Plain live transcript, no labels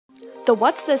The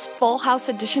What's This Full House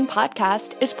Edition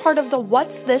podcast is part of the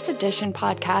What's This Edition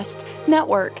podcast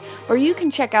network, where you can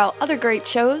check out other great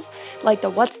shows like the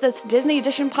What's This Disney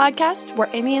Edition podcast, where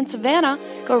Amy and Savannah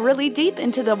go really deep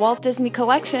into the Walt Disney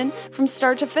collection from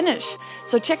start to finish.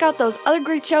 So check out those other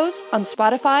great shows on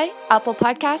Spotify, Apple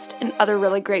Podcast, and other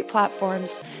really great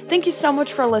platforms. Thank you so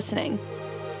much for listening.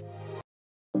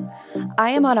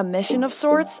 I am on a mission of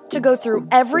sorts to go through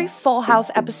every Full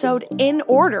House episode in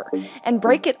order and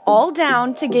break it all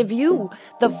down to give you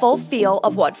the full feel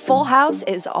of what Full House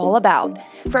is all about.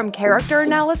 From character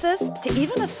analysis to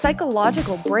even a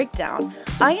psychological breakdown,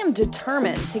 I am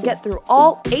determined to get through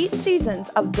all 8 seasons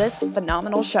of this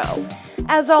phenomenal show.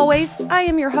 As always, I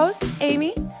am your host,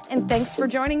 Amy, and thanks for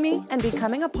joining me and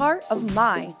becoming a part of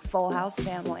my Full House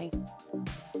family.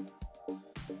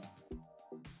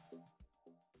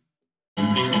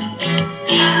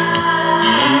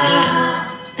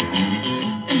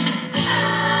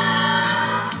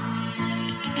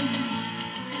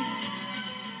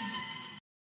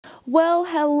 Well,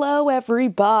 hello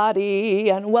everybody,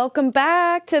 and welcome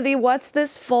back to the What's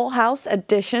This Full House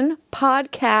Edition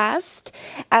podcast.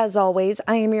 As always,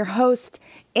 I am your host,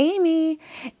 Amy,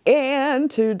 and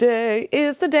today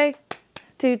is the day.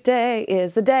 Today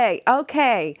is the day.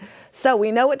 Okay, so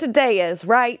we know what today is,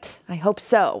 right? I hope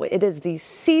so. It is the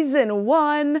season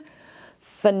 1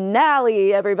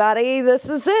 finale, everybody. This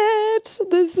is it.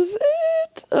 This is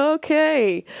it.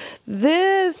 Okay.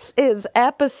 This is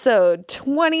episode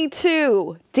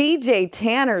 22, DJ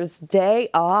Tanner's Day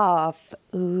Off.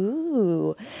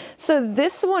 Ooh. So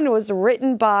this one was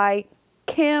written by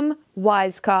Kim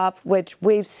Weiskopf, which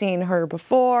we've seen her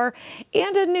before,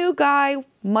 and a new guy,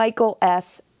 Michael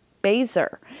S.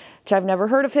 Baser, which I've never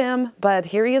heard of him, but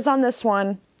here he is on this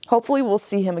one. Hopefully we'll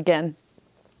see him again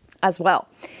as well.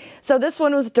 So this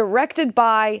one was directed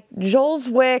by Joel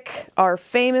Zwick, our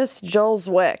famous Joel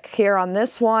Zwick here on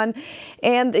this one.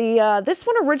 And this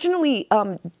one originally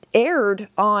aired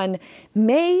on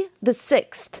May the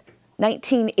 6th,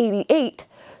 1988.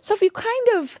 So if you kind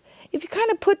of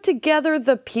put together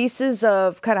the pieces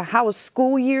of kind of how a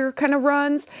school year kind of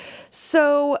runs.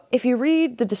 So if you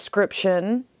read the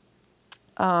description,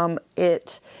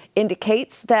 it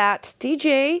indicates that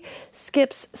DJ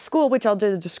skips school, which I'll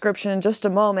do the description in just a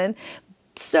moment.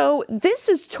 So this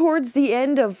is towards the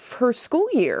end of her school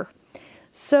year.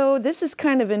 So this is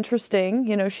kind of interesting.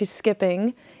 You know, she's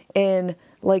skipping in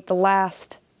like the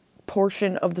last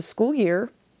portion of the school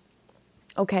year.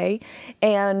 Okay.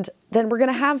 And then we're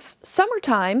going to have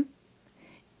summertime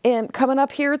and coming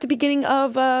up here at the beginning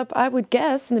of, I would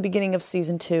guess, in the beginning of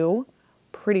season 2.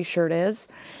 Pretty sure it is.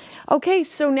 Okay,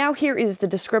 so now here is the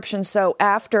description. So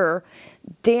after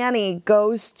Danny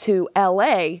goes to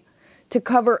LA to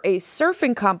cover a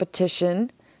surfing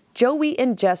competition, Joey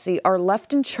and Jesse are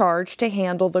left in charge to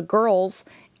handle the girls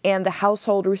and the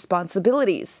household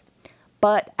responsibilities.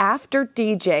 But after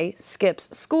DJ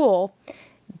skips school,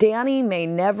 Danny may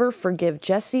never forgive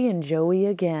Jesse and Joey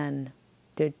again.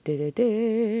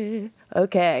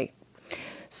 Okay,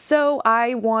 so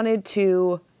I wanted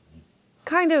to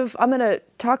I'm going to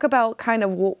talk about kind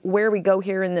of where we go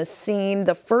here in this scene.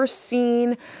 The first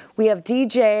scene, we have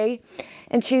DJ,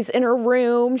 and she's in her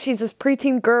room. She's this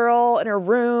preteen girl in her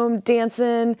room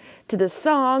dancing to this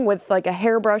song with like a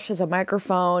hairbrush as a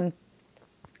microphone.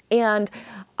 And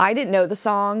I didn't know the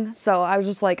song, so I was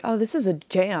just like, oh, this is a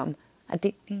jam.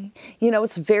 You know,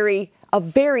 it's a very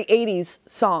 80s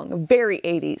song, very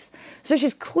 80s. So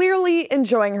she's clearly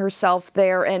enjoying herself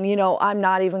there, and, you know, I'm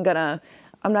not even going to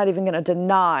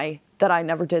deny that I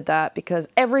never did that, because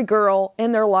every girl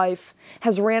in their life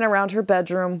has ran around her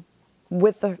bedroom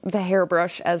with the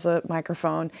hairbrush as a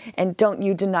microphone, and don't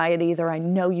you deny it either. I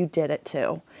know you did it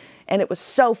too. And it was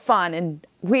so fun, and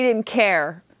we didn't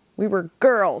care. We were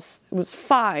girls. It was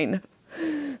fine.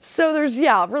 So there's,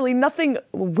 really nothing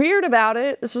weird about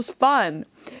it. It's just fun.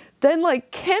 Then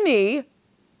like Kimmy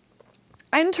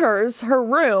enters her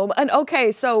room, and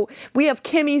okay, so we have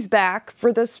Kimmy's back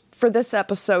for this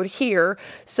episode here.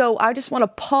 So I just want to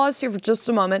pause here for just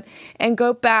a moment and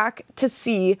go back to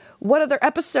see what other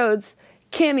episodes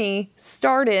Kimmy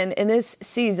starred in this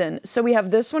season. So we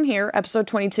have this one here, episode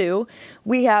 22.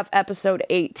 We have episode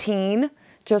 18,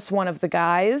 just one of the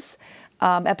guys.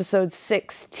 Episode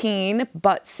 16,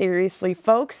 But Seriously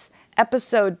Folks.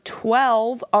 Episode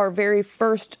 12, our very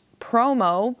first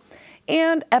promo.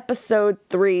 And episode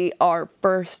 3, our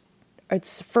first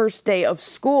day of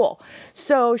school.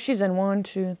 So she's in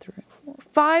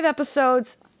 5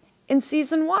 episodes in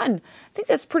season 1. I think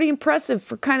that's pretty impressive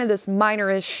for kind of this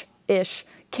minor-ish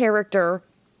character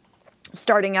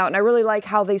starting out. And I really like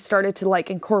how they started to like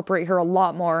incorporate her a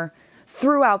lot more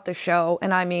throughout the show.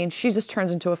 And I mean, she just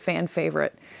turns into a fan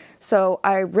favorite. So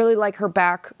I really like her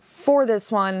back for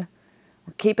this one.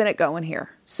 We're keeping it going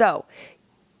here. So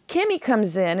Kimmy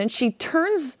comes in and she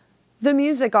turns the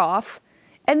music off,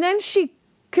 and then she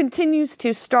continues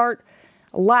to start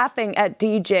laughing at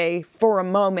DJ for a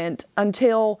moment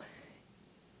until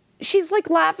she's like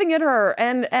laughing at her,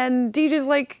 and DJ's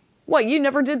like, what, you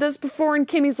never did this before? And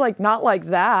Kimmy's like, not like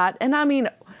that. And I mean,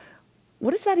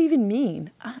 what does that even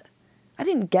mean? I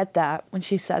didn't get that when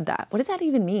she said that. What does that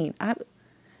even mean? I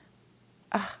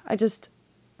just,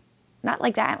 not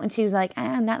like that, when she was like,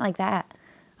 not like that.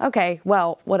 Okay,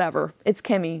 well, whatever. It's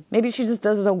Kimmy. Maybe she just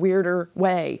does it a weirder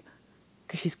way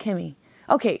because she's Kimmy.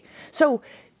 Okay, so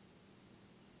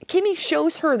Kimmy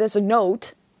shows her this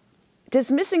note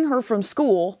dismissing her from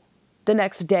school the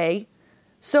next day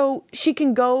so she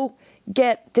can go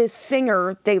get this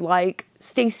singer they like.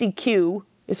 Stacy Q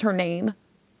is her name.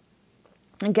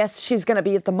 I guess she's going to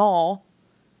be at the mall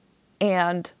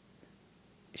and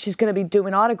she's going to be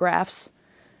doing autographs.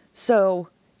 So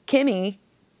Kimmy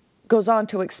goes on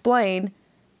to explain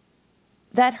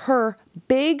that her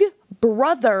big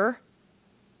brother,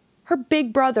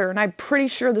 and I'm pretty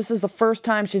sure this is the first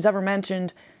time she's ever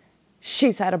mentioned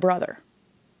she's had a brother,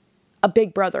 a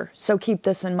big brother. So keep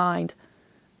this in mind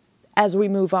as we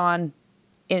move on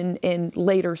in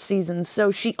later seasons.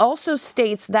 So she also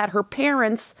states that her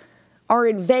parents are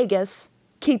in Vegas.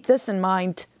 Keep this in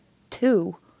mind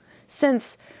too,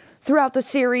 since throughout the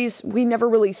series, we never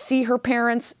really see her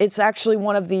parents. It's actually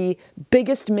one of the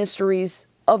biggest mysteries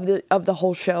of the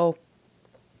whole show.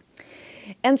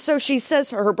 And so she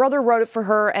says her brother wrote it for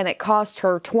her and it cost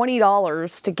her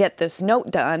 $20 to get this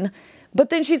note done. But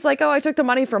then she's like, oh, I took the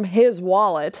money from his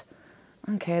wallet.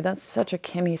 Okay, that's such a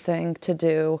Kimmy thing to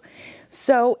do.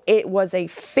 So it was a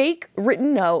fake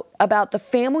written note about the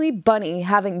family bunny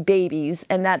having babies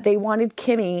and that they wanted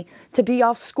Kimmy to be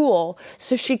off school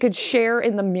so she could share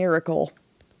in the miracle.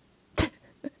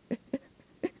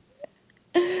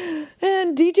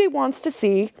 And DJ wants to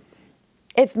see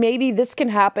if maybe this can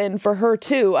happen for her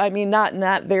too. I mean, not in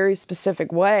that very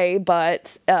specific way,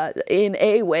 but in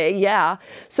a way, yeah.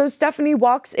 So Stephanie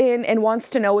walks in and wants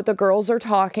to know what the girls are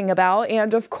talking about.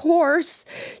 And of course,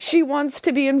 she wants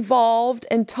to be involved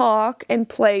and talk and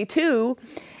play too.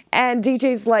 And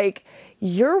DJ's like,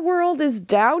 your world is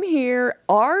down here,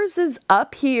 ours is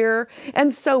up here.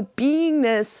 And so being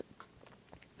this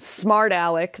smart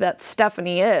aleck that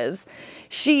Stephanie is,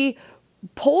 she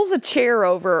pulls a chair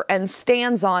over and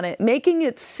stands on it, making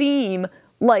it seem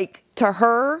like to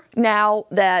her now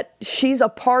that she's a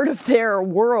part of their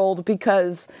world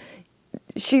because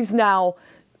she's now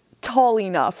tall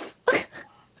enough.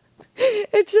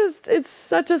 It's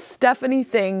such a Stephanie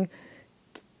thing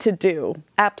to do.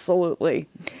 Absolutely.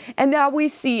 And now we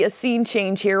see a scene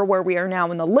change here where we are now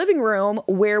in the living room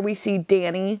where we see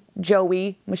Danny,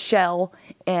 Joey, Michelle,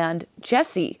 and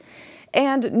Jesse.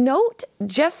 And note,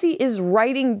 Jesse is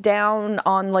writing down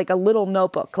on like a little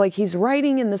notebook. Like he's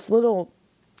writing in this little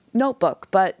notebook,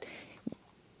 but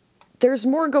there's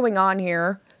more going on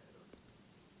here.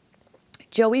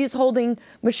 Joey is holding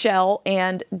Michelle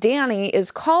and Danny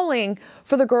is calling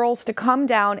for the girls to come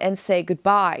down and say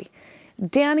goodbye.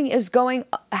 Danny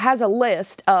has a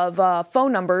list of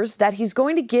phone numbers that he's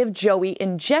going to give Joey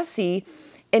and Jesse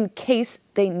in case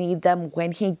they need them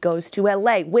when he goes to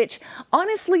LA, which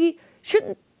honestly,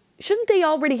 shouldn't they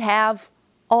already have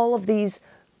all of these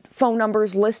phone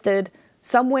numbers listed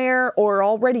somewhere or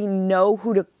already know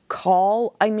who to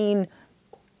call? I mean,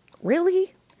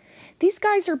 really? These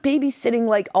guys are babysitting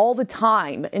like all the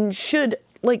time and should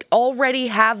like already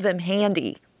have them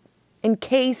handy in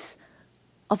case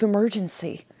of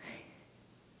emergency.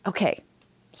 Okay,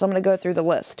 so I'm going to go through the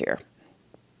list here.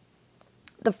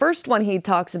 The first one he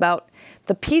talks about,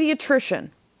 the pediatrician.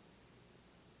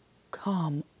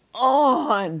 Come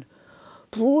on,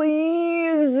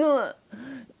 please.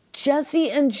 Jesse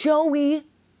and Joey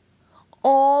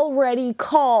already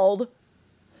called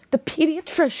the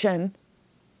pediatrician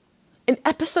in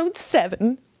episode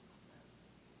 7.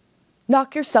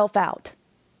 Knock yourself out.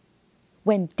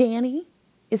 When Danny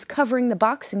is covering the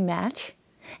boxing match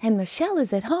and Michelle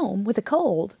is at home with a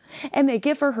cold and they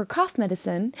give her cough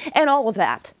medicine and all of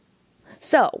that.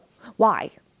 So,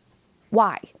 why?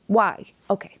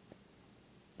 Okay.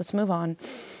 Let's move on.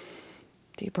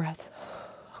 Deep breath.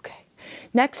 Okay.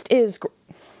 Next is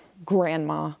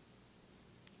grandma.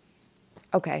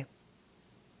 Okay.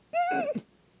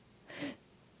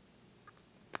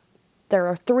 There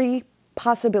are 3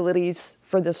 possibilities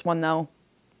for this one, though.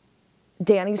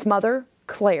 Danny's mother,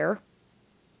 Claire.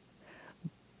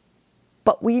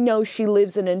 But we know she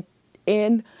lives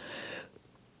in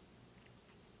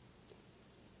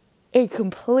a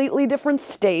completely different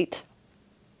state,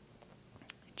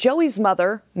 Joey's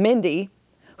mother, Mindy,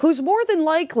 who's more than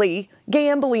likely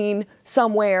gambling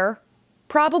somewhere,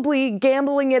 probably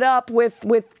gambling it up with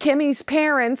Kimmy's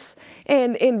parents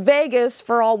in Vegas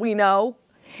for all we know.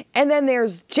 And then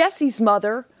there's Jesse's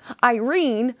mother,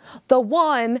 Irene, the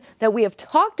one that we have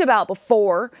talked about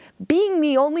before, being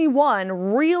the only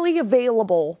one really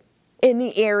available in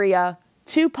the area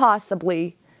to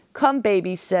possibly come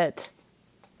babysit.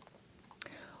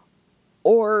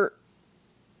 Or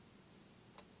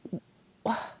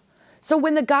so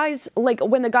when the guys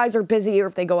are busy, or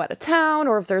if they go out of town,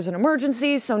 or if there's an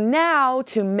emergency. So now,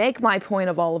 to make my point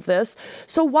of all of this,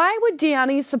 so why would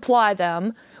Danny supply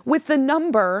them with the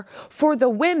number for the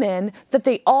women that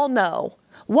they all know?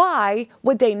 Why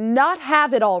would they not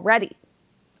have it already?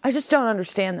 I just don't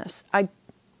understand this. I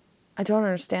don't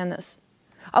understand this.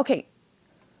 Okay,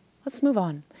 let's move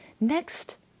on.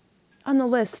 Next on the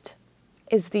list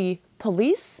is the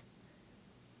police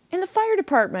and the fire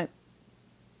department.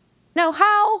 Now,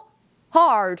 how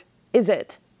hard is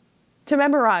it to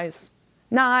memorize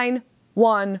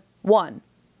 911?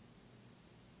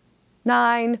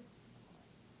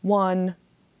 911.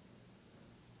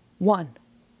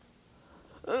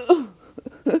 I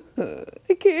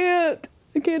can't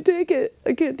take it.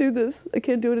 I can't do this. I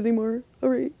can't do it anymore. All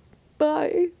right.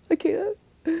 Bye. I can't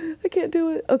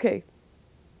do it. Okay.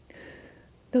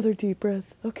 Another deep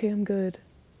breath. Okay, I'm good.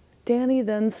 Danny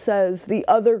then says the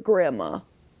other grandma.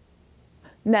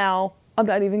 Now, I'm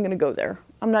not even going to go there.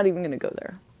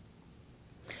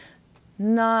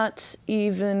 Not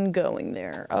even going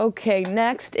there. Okay,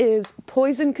 next is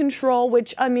poison control,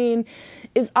 which, I mean,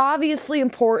 is obviously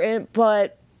important,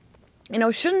 but,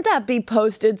 shouldn't that be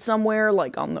posted somewhere,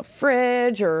 like on the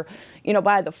fridge or,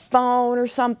 by the phone or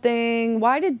something?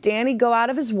 Why did Danny go out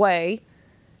of his way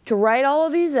to write all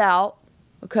of these out?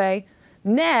 Okay,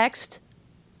 next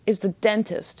is the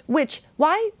dentist, which,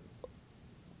 why?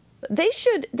 They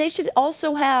should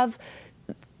also have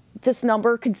this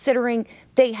number, considering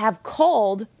they have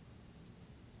called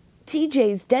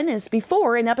TJ's dentist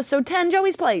before in episode 10,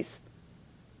 Joey's Place.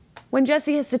 When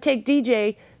Jesse has to take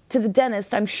DJ to the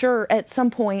dentist, I'm sure at some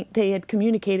point they had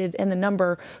communicated and the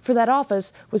number for that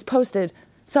office was posted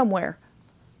somewhere.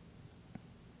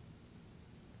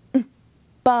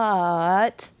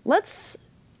 But let's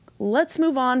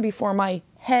move on before my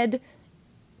head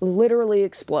literally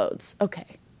explodes. Okay.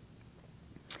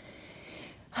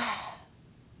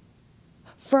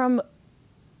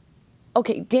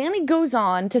 Danny goes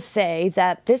on to say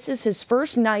that this is his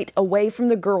first night away from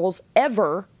the girls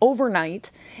ever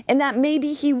overnight, and that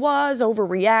maybe he was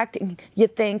overreacting, you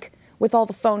think, with all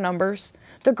the phone numbers.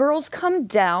 The girls come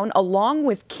down along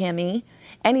with Kimmy,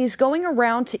 and he's going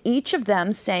around to each of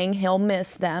them saying he'll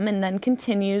miss them, and then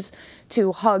continues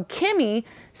to hug Kimmy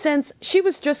since she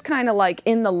was just kind of like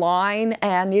in the line,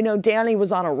 and, Danny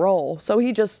was on a roll. So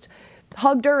he just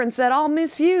hugged her and said, I'll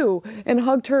miss you, and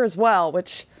hugged her as well,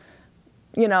 which,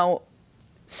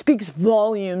 speaks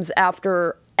volumes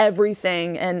after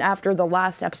everything and after the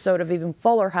last episode of even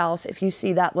Fuller House. If you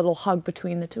see that little hug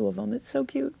between the two of them, it's so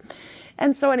cute.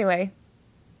 And so anyway,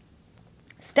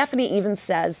 Stephanie even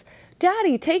says,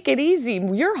 Daddy, take it easy.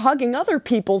 You're hugging other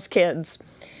people's kids.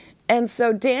 And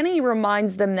so Danny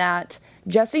reminds them that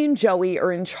Jesse and Joey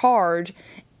are in charge.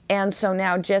 And so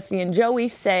now Jesse and Joey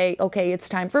say, okay, it's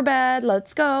time for bed,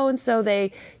 let's go. And so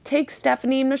they take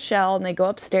Stephanie and Michelle and they go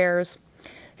upstairs.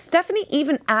 Stephanie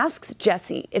even asks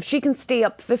Jesse if she can stay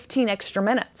up 15 extra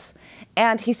minutes.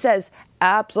 And he says,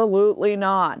 absolutely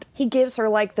not. He gives her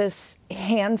like this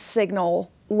hand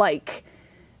signal, like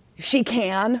she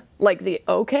can, like the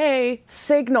okay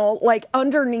signal, like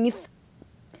underneath,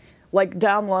 like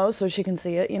down low so she can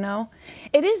see it,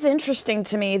 It is interesting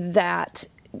to me that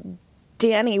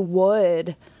Danny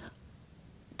would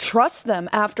trust them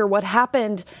after what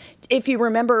happened. If you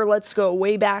remember, let's go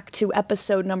way back to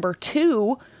episode number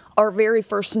 2, our very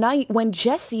first night, when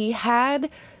Jesse had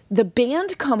the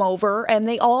band come over and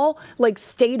they all like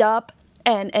stayed up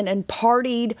and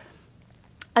partied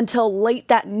until late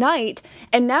that night.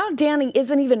 And now Danny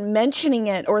isn't even mentioning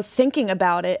it or thinking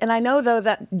about it. And I know, though,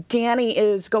 that Danny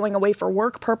is going away for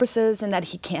work purposes and that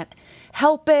he can't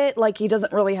help it. Like, he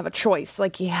doesn't really have a choice.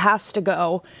 Like, he has to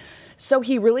go. So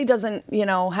he really doesn't,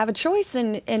 have a choice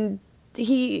to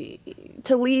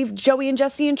leave Joey and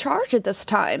Jesse in charge at this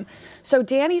time. So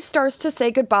Danny starts to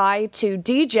say goodbye to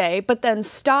DJ, but then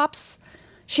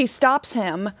she stops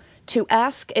him to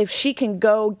ask if she can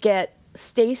go get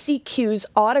Stacy Q's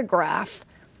autograph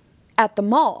at the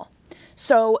mall.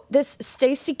 So this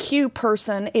Stacy Q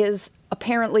person is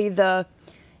apparently the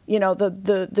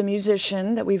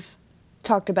musician that we've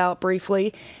talked about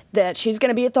briefly that she's going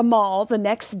to be at the mall the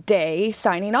next day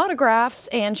signing autographs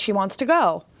and she wants to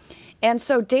go. And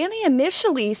so Danny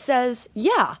initially says,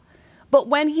 yeah. But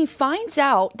when he finds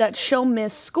out that she'll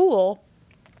miss school,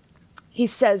 he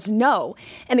says no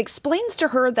and explains to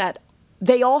her that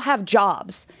they all have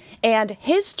jobs. And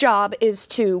his job is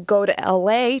to go to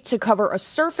LA to cover a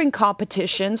surfing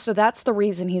competition. So that's the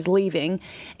reason he's leaving.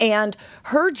 And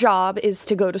her job is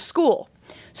to go to school.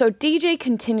 So DJ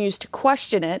continues to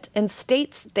question it and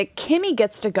states that Kimmy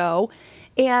gets to go.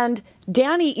 And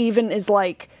Danny even is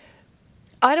like,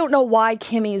 I don't know why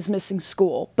Kimmy is missing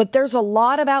school, but there's a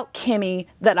lot about Kimmy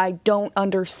that I don't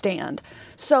understand.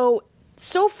 So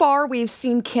far we've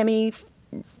seen Kimmy.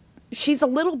 She's a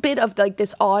little bit of like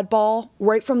this oddball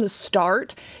right from the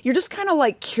start. You're just kind of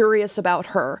like curious about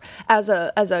her as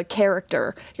a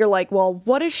character. You're like, well,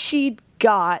 what has she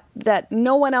got that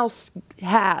no one else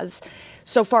has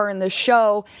so far in this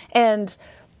show? And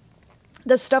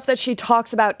the stuff that she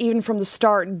talks about even from the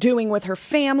start doing with her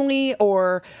family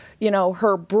or, you know,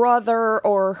 her brother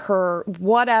or her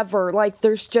whatever, like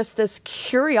there's just this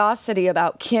curiosity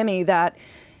about Kimmy that,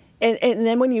 and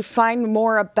then when you find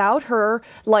more about her,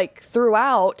 like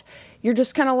throughout, you're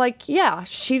just kind of like, yeah,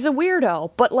 she's a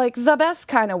weirdo, but like the best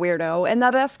kind of weirdo and the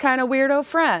best kind of weirdo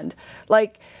friend.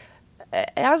 Like,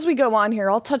 as we go on here,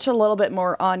 I'll touch a little bit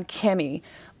more on Kimmy,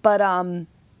 but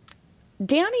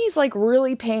Danny's like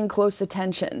really paying close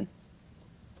attention,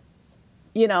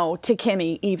 you know, to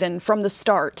Kimmy even from the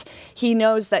start. He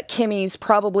knows that Kimmy's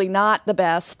probably not the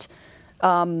best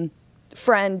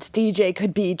friend DJ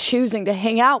could be choosing to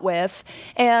hang out with.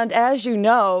 And as you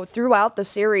know, throughout the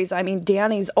series, I mean,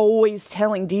 Danny's always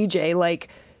telling DJ, like,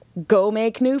 go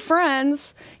make new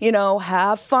friends, you know,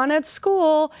 have fun at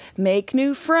school, make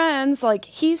new friends. Like,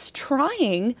 he's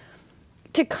trying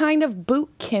to kind of boot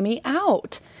Kimmy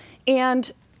out.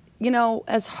 And, you know,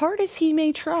 as hard as he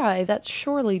may try, that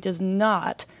surely does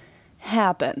not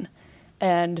happen.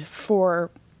 And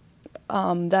for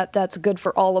that's good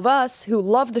for all of us who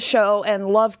love the show and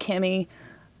love Kimmy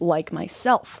like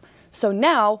myself. So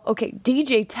now, okay,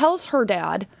 DJ tells her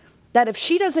dad that if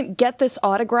she doesn't get this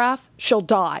autograph, she'll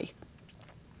die.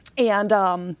 And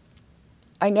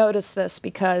I noticed this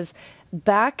because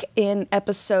back in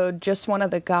episode Just One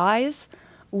of the Guys,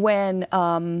 when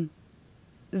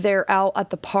they're out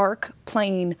at the park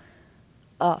playing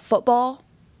football,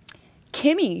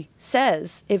 Kimmy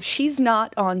says if she's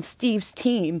not on Steve's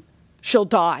team, she'll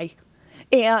die.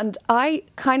 And I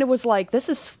kind of was like, this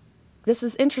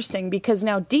is interesting because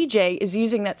now DJ is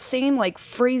using that same like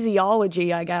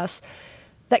phraseology, I guess,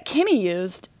 that Kimmy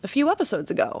used a few episodes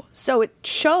ago. So it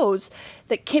shows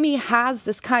that Kimmy has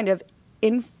this kind of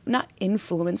not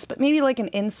influence, but maybe like an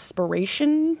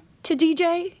inspiration to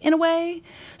DJ in a way.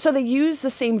 So they use the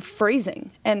same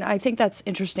phrasing. And I think that's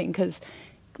interesting because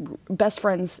best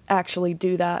friends actually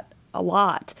do that a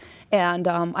lot. And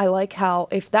I like how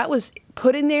if that was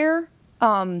put in there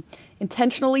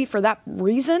intentionally for that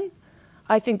reason,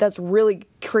 I think that's really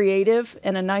creative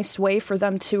and a nice way for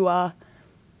them to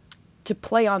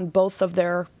play on both of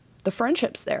the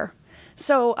friendships there.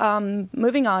 So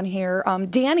moving on here,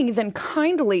 Danny then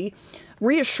kindly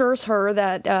reassures her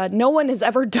that no one has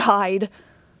ever died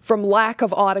from lack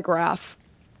of autograph.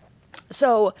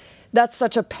 So that's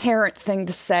such a parent thing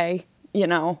to say, you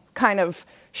know, kind of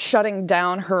shutting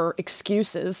down her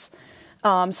excuses.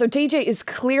 So DJ is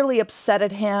clearly upset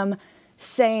at him,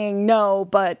 saying no,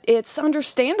 but it's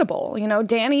understandable. You know,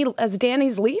 as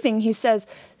Danny's leaving, he says,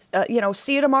 you know,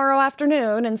 see you tomorrow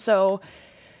afternoon. And so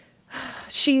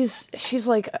she's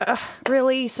like,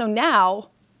 really? So now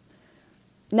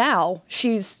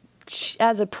she's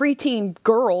as a preteen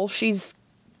girl, she's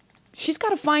got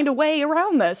to find a way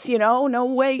around this, you know, no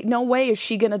way is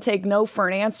she going to take no for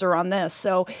an answer on this.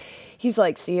 So he's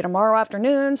like, see you tomorrow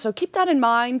afternoon. So keep that in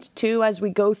mind too, as we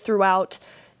go throughout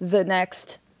the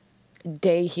next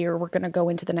day here. We're going to go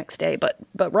into the next day, but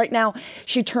right now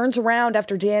she turns around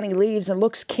after Danny leaves and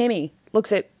looks at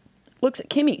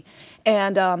Kimmy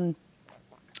and,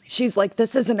 she's like,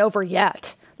 this isn't over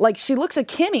yet. Like she looks at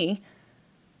Kimmy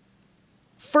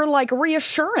for like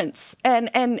reassurance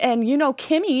and you know,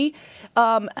 Kimmy,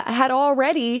 had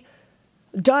already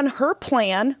done her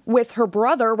plan with her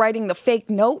brother writing the fake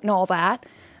note and all that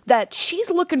she's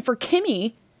looking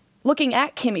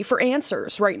at Kimmy for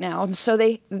answers right now. And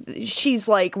so she's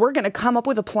like, we're going to come up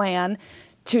with a plan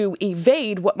to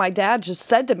evade what my dad just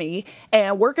said to me,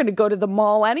 and we're going to go to the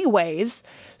mall anyways.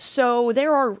 So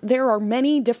there are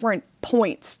many different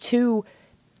points to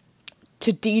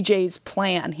DJ's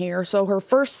plan here. So her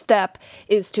first step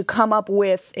is to come up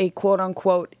with a quote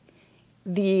unquote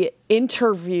the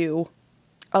interview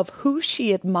of who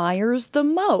she admires the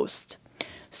most.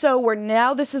 So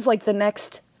this is like the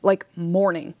next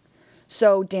morning.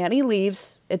 So Danny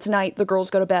leaves, it's night, the girls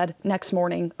go to bed. Next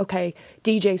morning, okay,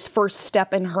 DJ's first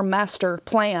step in her master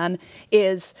plan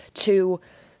is to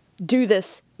do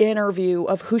this interview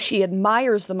of who she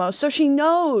admires the most. So she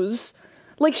knows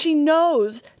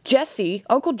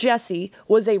Uncle Jesse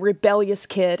was a rebellious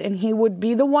kid, and he would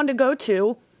be the one to go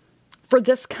to for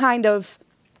this kind of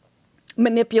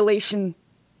manipulation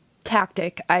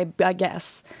tactic, I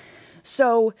guess.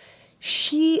 So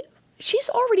she's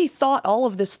already thought all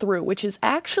of this through, which is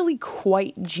actually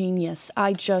quite genius,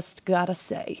 I just gotta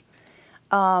say.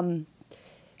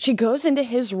 She goes into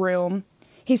his room.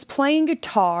 He's playing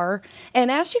guitar,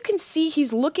 and as you can see,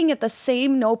 he's looking at the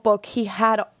same notebook he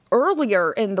had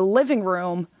earlier in the living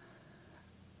room.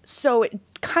 So it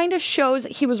kind of shows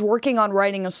that he was working on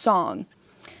writing a song.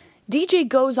 DJ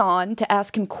goes on to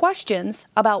ask him questions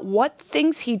about what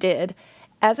things he did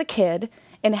as a kid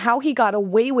and how he got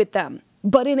away with them,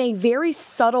 but in a very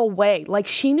subtle way. Like,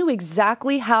 she knew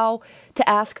exactly how to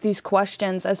ask these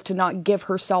questions as to not give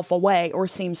herself away or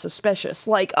seem suspicious.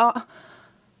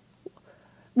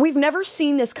 We've never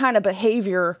seen this kind of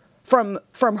behavior from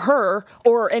her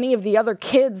or any of the other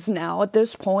kids now at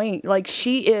this point. Like,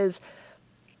 she is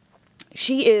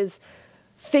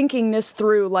thinking this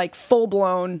through, like,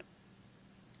 full-blown,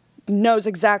 knows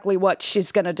exactly what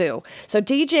she's gonna do. So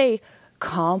DJ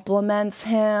compliments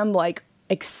him, like,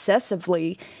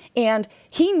 excessively, and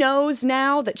he knows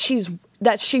now that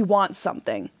she wants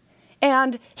something,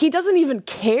 and he doesn't even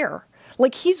care.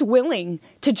 Like, he's willing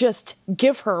to just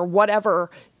give her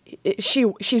whatever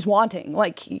she's wanting,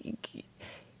 like,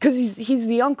 because he's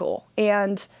the uncle,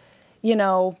 and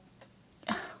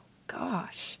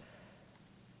gosh,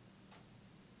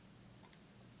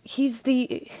 he'll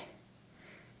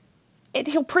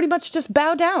pretty much just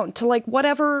bow down to, like,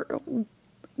 whatever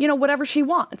she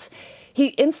wants. He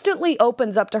instantly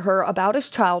opens up to her about his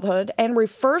childhood and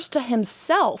refers to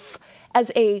himself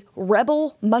as a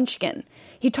rebel munchkin.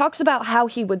 He talks about how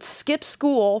he would skip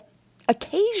school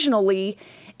occasionally,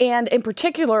 and in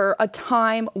particular, a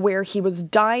time where he was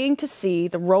dying to see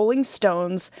the Rolling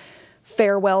Stones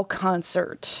farewell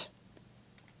concert.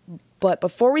 But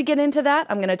before we get into that,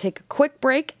 I'm going to take a quick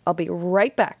break. I'll be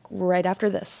right back right after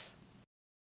this.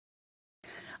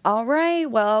 All right,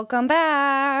 welcome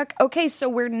back. Okay, so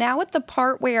we're now at the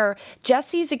part where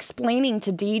Jesse's explaining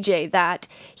to DJ that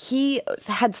he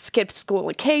had skipped school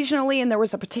occasionally, and there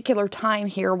was a particular time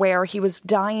here where he was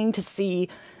dying to see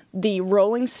the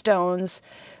Rolling Stones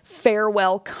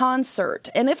farewell concert.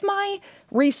 And if my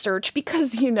research,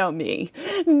 because you know me,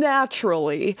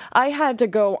 naturally, I had to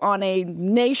go on a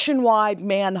nationwide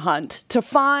manhunt to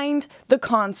find the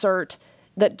concert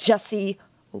that Jesse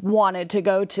wanted to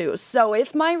go to. So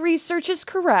if my research is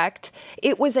correct,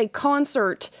 it was a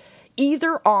concert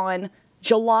either on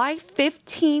July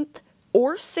 15th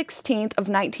or 16th of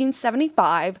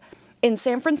 1975 in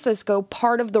San Francisco,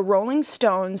 part of the Rolling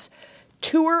Stones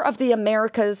Tour of the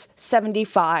Americas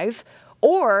 75,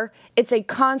 or it's a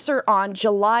concert on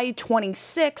July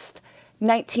 26th,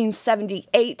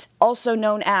 1978, also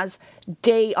known as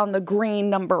Day on the Green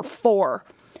No. 4.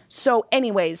 So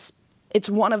anyways, it's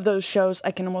one of those shows,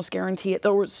 I can almost guarantee it.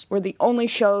 Those were the only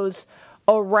shows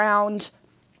around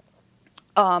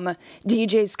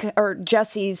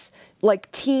Jesse's,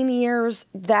 like, teen years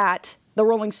that the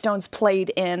Rolling Stones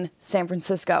played in San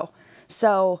Francisco.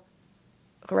 So,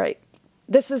 right.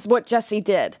 This is what Jesse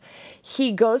did.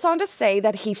 He goes on to say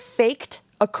that he faked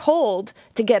a cold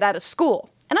to get out of school.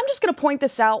 And I'm just going to point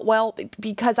this out, well,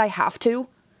 because I have to,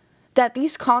 that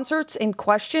these concerts in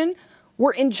question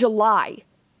were in July,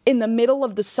 in the middle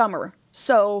of the summer.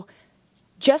 So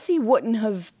Jesse wouldn't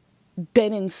have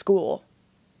been in school.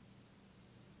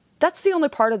 That's the only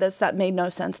part of this that made no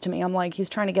sense to me. I'm like, he's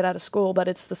trying to get out of school, but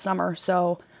it's the summer,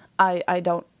 so I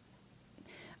don't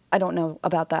know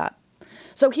about that.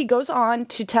 So he goes on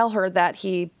to tell her that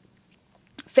he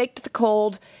faked the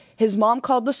cold. His mom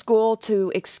called the school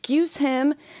to excuse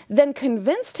him, then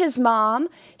convinced his mom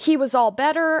he was all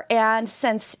better, and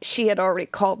since she had already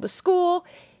called the school,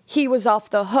 he was off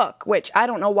the hook, which I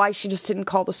don't know why she just didn't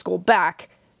call the school back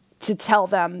to tell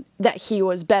them that he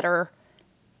was better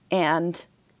and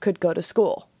could go to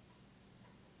school.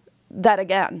 That,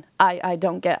 again, I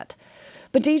don't get.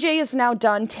 But DJ is now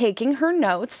done taking her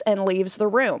notes and leaves the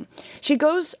room. She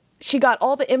got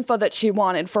all the info that she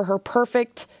wanted for her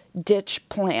perfect ditch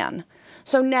plan.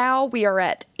 So now we are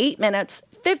at 8 minutes,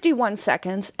 51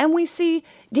 seconds, and we see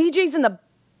DJ's in the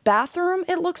bathroom,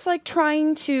 it looks like,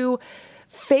 trying to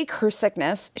fake her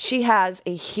sickness. She has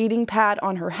a heating pad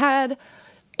on her head,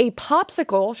 a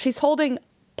popsicle. She's holding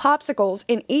popsicles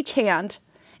in each hand,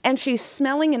 and she's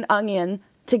smelling an onion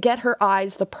to get her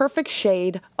eyes the perfect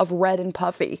shade of red and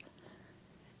puffy.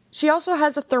 She also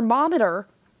has a thermometer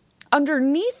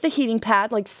underneath the heating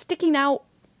pad, like sticking out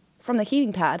from the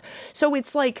heating pad. So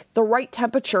it's like the right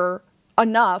temperature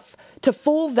enough to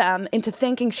fool them into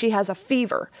thinking she has a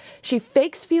fever. She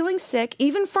fakes feeling sick,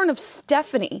 even in front of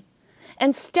Stephanie.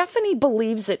 And Stephanie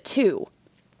believes it too.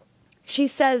 She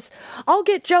says, "I'll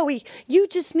get Joey. You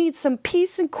just need some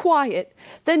peace and quiet."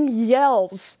 Then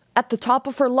yells at the top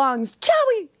of her lungs,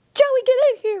 "Joey, Joey, get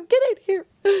in here, get in here."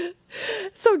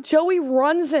 So Joey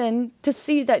runs in to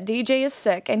see that DJ is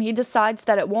sick, and he decides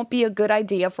that it won't be a good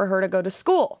idea for her to go to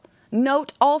school.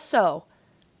 Note also,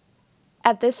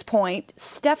 at this point,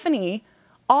 Stephanie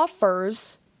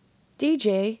offers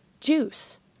DJ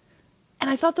juice. And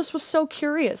I thought this was so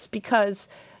curious because,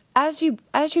 as you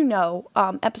know,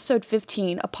 episode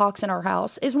 15, A Pox in Our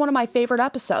House, is one of my favorite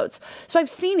episodes. So I've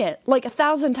seen it like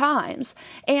 1,000 times.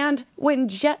 And when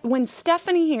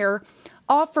Stephanie here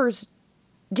offers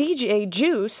DJ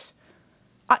juice,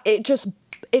 it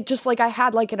just like I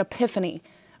had like an epiphany.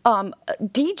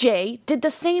 DJ did the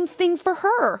same thing for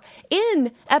her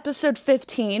in episode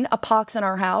 15, A Pox in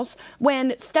Our House,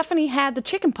 when Stephanie had the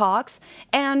chicken pox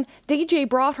and DJ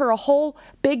brought her a whole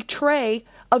big tray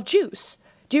of juice.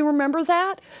 Do you remember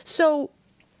that? So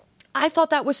I thought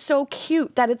that was so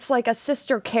cute that it's like a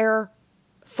sister care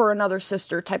for another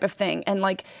sister type of thing. And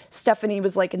like Stephanie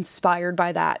was like inspired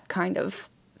by that kind of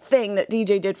thing that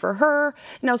DJ did for her.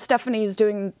 Now Stephanie is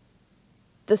doing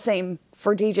the same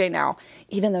for DJ now,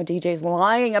 even though DJ's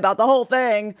lying about the whole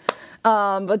thing.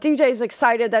 But DJ's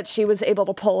excited that she was able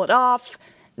to pull it off.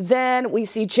 Then we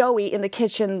see Joey in the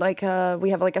kitchen, like we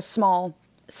have like a small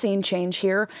scene change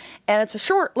here, and it's a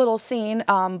short little scene,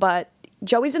 but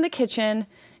Joey's in the kitchen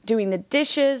doing the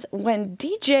dishes when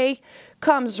DJ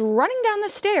comes running down the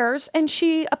stairs, and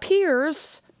she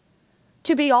appears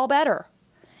to be all better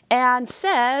and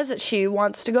says she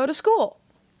wants to go to school.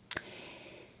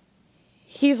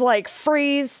 He's like,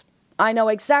 "Freeze, I know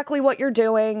exactly what you're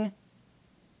doing."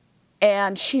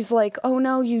 And she's like, "Oh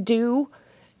no, you do?"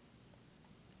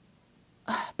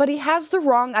 But he has the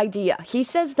wrong idea. He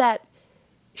says that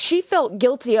she felt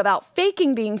guilty about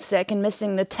faking being sick and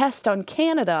missing the test on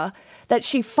Canada, that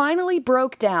she finally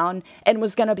broke down and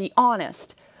was going to be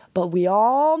honest. But we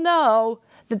all know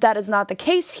that that is not the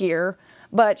case here.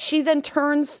 But she then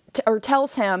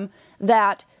tells him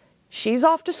that she's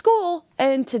off to school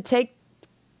and to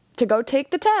go take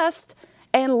the test,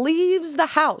 and leaves the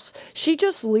house. She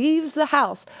just leaves the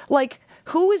house. Like,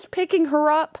 who is picking her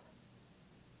up?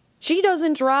 She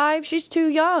doesn't drive. She's too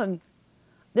young.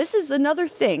 This is another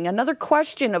thing, another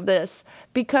question of this,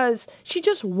 because she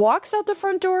just walks out the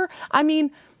front door. I mean,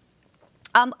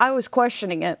 I was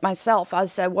questioning it myself. I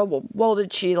said, well,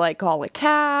 did she like call a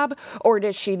cab, or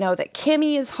does she know that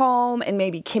Kimmy is home and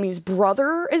maybe Kimmy's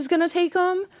brother is going to take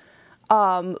him?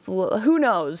 Who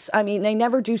knows? I mean, they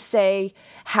never do say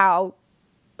how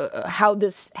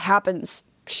this happens.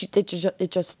 It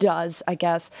just does, I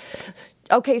guess.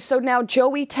 Okay, so now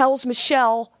Joey tells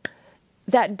Michelle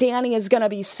that Danny is going to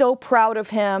be so proud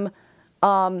of him,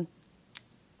 of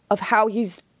how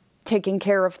he's taking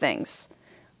care of things,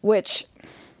 which,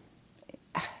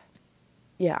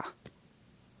 yeah,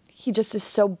 he just is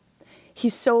so,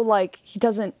 he's so like, he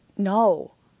doesn't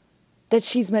know that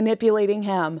she's manipulating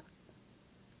him.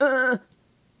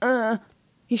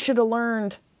 He should have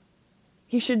learned.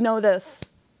 He should know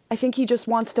this. I think he just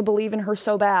wants to believe in her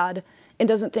so bad and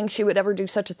doesn't think she would ever do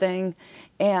such a thing.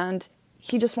 And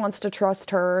he just wants to trust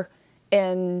her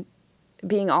in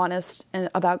being honest and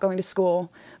about going to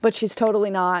school. But she's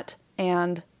totally not.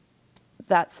 And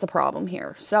that's the problem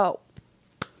here. So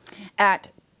at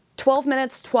 12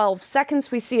 minutes, 12 seconds,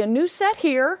 we see a new set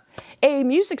here, a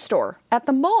music store at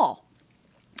the mall,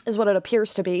 is what it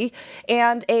appears to be,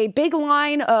 and a big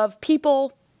line of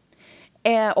people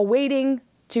awaiting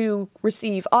to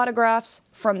receive autographs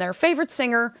from their favorite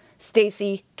singer,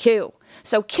 Stacey Q.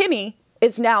 So Kimmy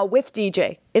is now with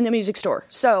DJ in the music store.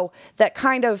 So that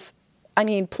kind of, I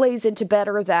mean, plays into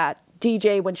better that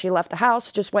DJ, when she left the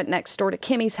house, just went next door to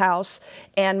Kimmy's house,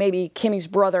 and maybe Kimmy's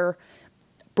brother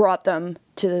brought them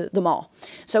to the mall.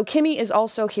 So Kimmy is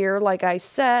also here, like I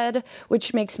said,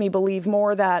 which makes me believe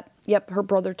more that, yep, her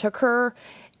brother took her,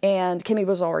 and Kimmy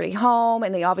was already home,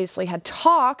 and they obviously had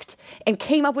talked and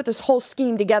came up with this whole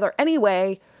scheme together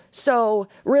anyway. So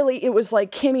really, it was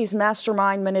like Kimmy's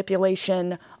mastermind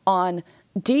manipulation on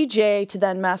DJ to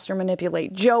then master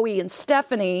manipulate Joey and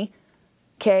Stephanie.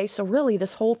 Okay, so really,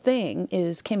 this whole thing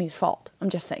is Kimmy's fault. I'm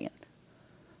just saying.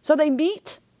 So they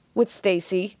meet with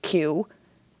Stacey Q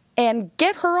and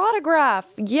get her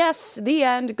autograph. Yes, the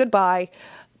end, goodbye.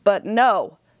 But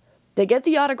no, they get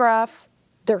the autograph.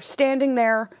 They're standing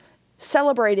there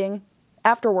celebrating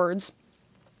afterwards.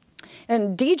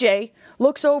 And DJ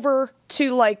looks over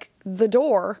to like the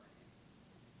door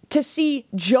to see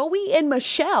Joey and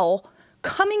Michelle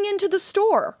coming into the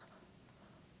store.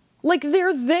 Like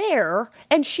they're there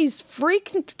and she's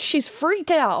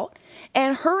freaked out,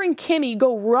 and her and Kimmy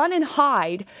go run and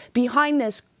hide behind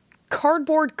this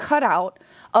cardboard cutout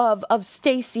of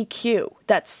Stacy Q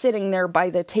that's sitting there by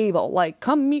the table. Like,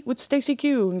 come meet with Stacy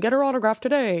Q and get her autograph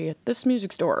today at this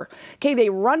music store. Okay, they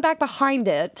run back behind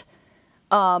it.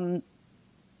 And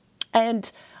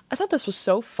I thought this was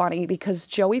so funny because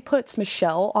Joey puts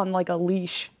Michelle on like a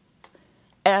leash.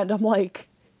 And I'm like,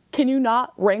 can you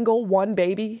not wrangle one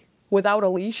baby without a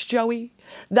leash, Joey?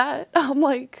 I'm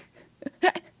like,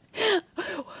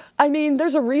 I mean,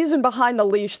 there's a reason behind the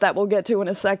leash that we'll get to in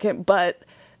a second, but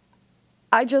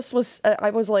I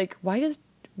was like, why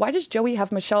does Joey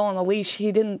have Michelle on a leash?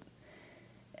 He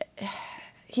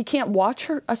can't watch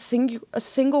her, a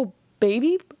single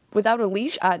baby without a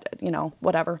leash?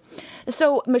 Whatever.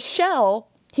 So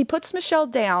he puts Michelle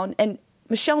down, and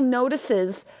Michelle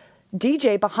notices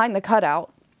DJ behind the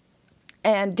cutout,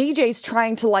 and DJ's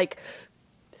trying to like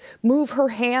move her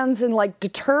hands and like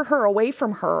deter her away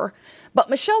from her, but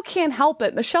Michelle can't help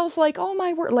it. Michelle's like, oh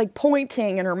my word, like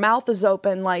pointing, and her mouth is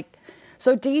open. Like,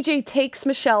 so DJ takes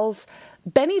Michelle's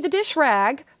Benny the dish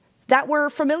rag that we're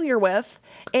familiar with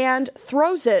and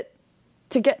throws it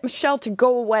to get Michelle to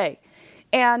go away.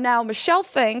 And now Michelle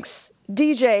thinks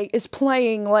DJ is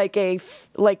playing like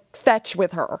fetch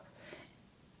with her.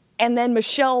 And then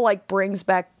Michelle like brings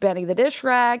back Benny the dish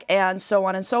rag, and so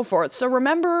on and so forth. So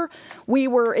remember, we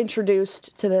were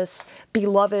introduced to this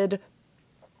beloved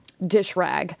dish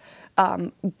rag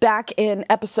back in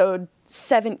episode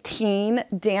 17,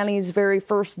 Danny's very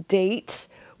first date,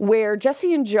 where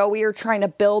Jesse and Joey are trying to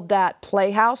build that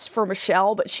playhouse for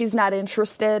Michelle, but she's not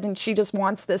interested and she just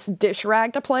wants this dish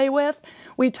rag to play with.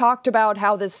 We talked about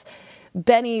how this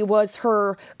Benny was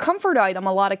her comfort item.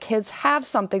 A lot of kids have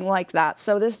something like that.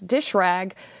 So this dish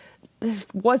rag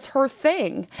was her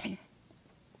thing.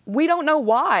 We don't know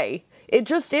why. It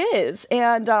just is.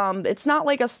 And it's not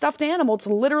like a stuffed animal. It's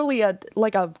literally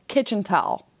like a kitchen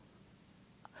towel.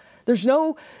 There's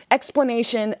no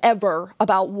explanation ever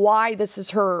about why this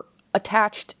is her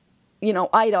attached,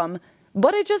 item.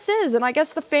 But it just is. And I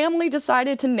guess the family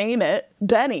decided to name it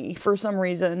Benny for some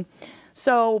reason.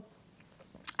 So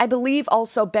I believe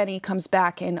also Benny comes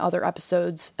back in other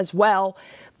episodes as well.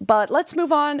 But let's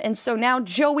move on. And so now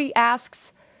Joey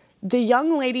asks the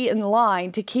young lady in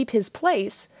line to keep his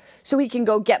place so he can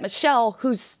go get Michelle,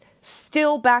 who's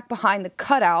still back behind the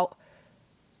cutout,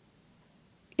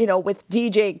 with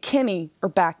DJ and Kimmy are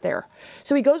back there.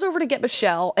 So he goes over to get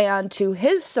Michelle, and to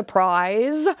his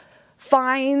surprise,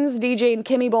 finds DJ and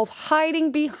Kimmy both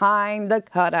hiding behind the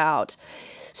cutout.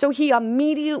 So he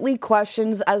immediately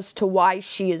questions as to why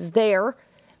she is there,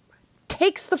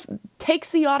 takes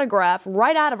the autograph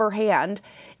right out of her hand,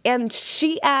 and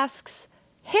she asks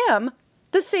him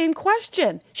the same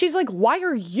question. She's like, why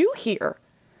are you here?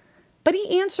 But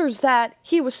he answers that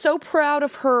he was so proud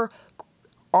of her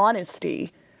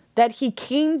honesty that he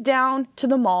came down to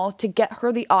the mall to get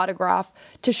her the autograph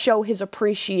to show his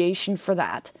appreciation for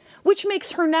that, which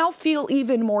makes her now feel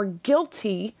even more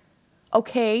guilty,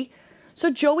 okay? So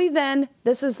Joey then,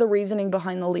 this is the reasoning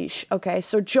behind the leash, okay?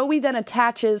 So Joey then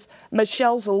attaches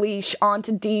Michelle's leash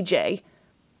onto DJ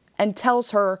and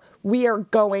tells her, we are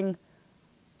going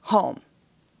home.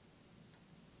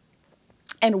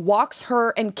 And walks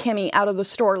her and Kimmy out of the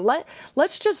store.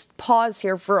 Let's just pause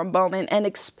here for a moment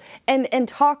and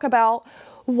talk about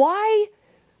why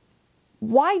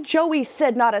Joey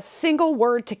said not a single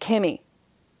word to Kimmy.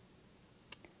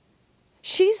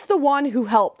 She's the one who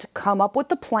helped come up with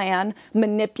the plan,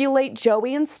 manipulate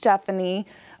Joey and Stephanie.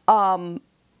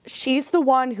 She's the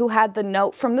one who had the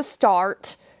note from the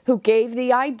start, who gave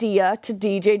the idea to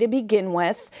DJ to begin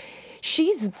with.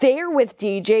 She's there with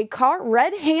DJ, caught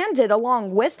red-handed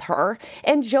along with her,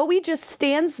 and Joey just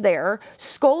stands there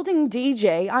scolding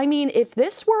DJ. I mean, if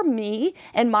this were me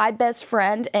and my best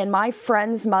friend and my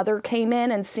friend's mother came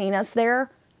in and seen us there,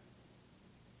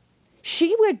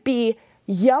 she would be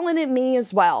yelling at me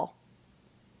as well.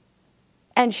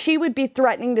 And she would be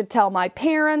threatening to tell my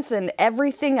parents and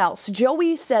everything else.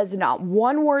 Joey says not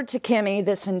one word to Kimmy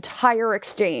this entire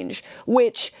exchange,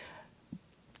 which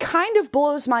kind of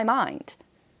blows my mind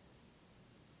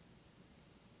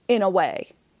in a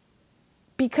way,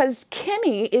 because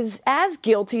Kimmy is as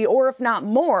guilty, or if not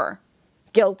more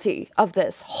guilty, of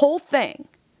this whole thing.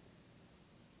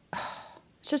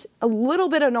 It's just a little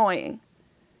bit annoying.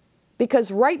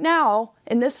 Because right now,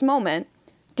 in this moment,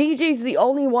 DJ's the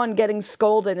only one getting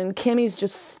scolded and Kimmy's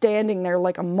just standing there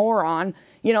like a moron,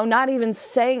 you know, not even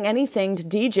saying anything to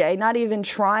DJ, not even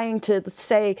trying to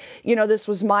say, you know, this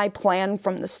was my plan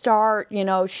from the start, you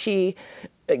know, she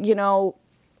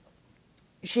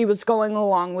was going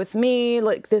along with me,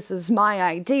 like, this is my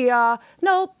idea.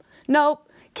 Nope.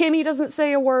 Kimmy doesn't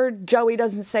say a word, Joey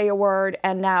doesn't say a word,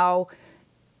 and now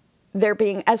they're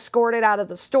being escorted out of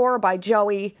the store by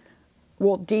Joey.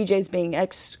 Well, DJ's being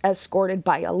escorted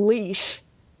by a leash.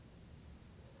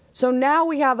 So now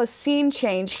we have a scene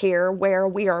change here where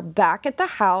we are back at the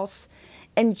house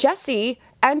and Jesse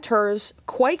enters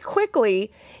quite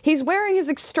quickly. He's wearing his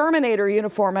exterminator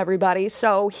uniform, everybody.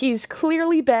 So he's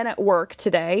clearly been at work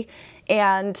today.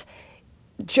 And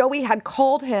Joey had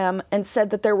called him and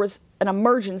said that there was an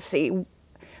emergency,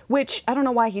 which I don't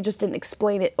know why he just didn't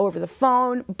explain it over the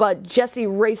phone. But Jesse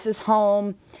races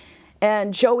home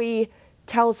and Joey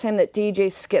tells him that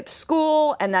DJ skipped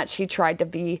school and that she tried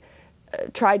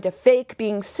to fake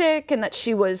being sick and that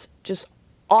she was just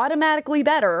automatically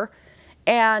better.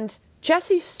 And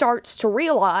Jesse starts to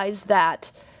realize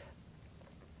that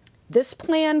this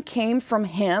plan came from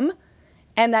him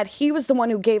and that he was the one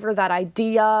who gave her that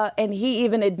idea, and he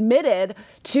even admitted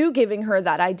to giving her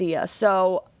that idea.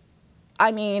 So,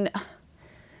 I mean,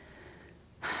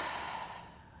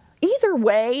 either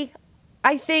way,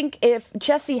 I think if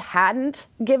Jesse hadn't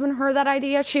given her that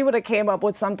idea, she would have came up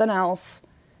with something else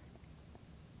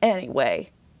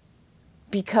anyway,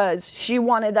 because she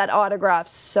wanted that autograph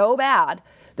so bad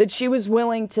that she was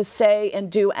willing to say and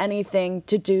do anything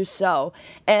to do so.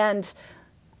 And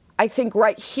I think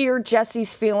right here,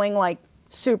 Jesse's feeling like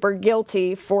super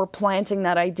guilty for planting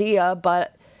that idea,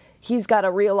 but he's got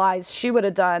to realize she would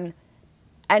have done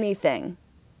anything.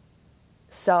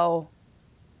 So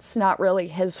it's not really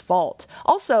his fault.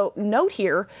 Also, note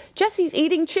here, Jesse's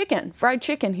eating fried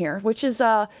chicken here, which is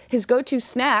his go-to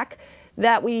snack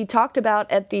that we talked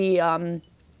about at the,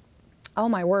 oh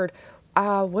my word,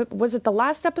 what was it, the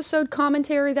last episode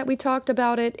commentary that we talked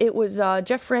about it? It was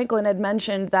Jeff Franklin had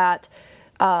mentioned that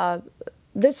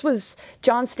this was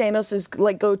John Stamos'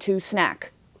 like go-to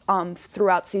snack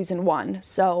throughout season 1.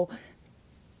 So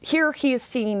here he's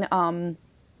seen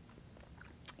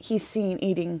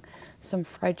eating some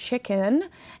fried chicken,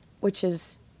 which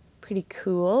is pretty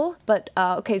cool. But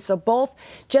okay, so both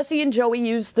Jesse and Joey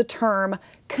use the term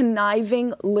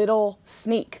conniving little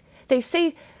sneak. They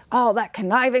say, oh, that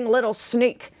conniving little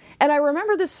sneak. And I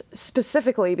remember this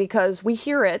specifically because we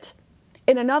hear it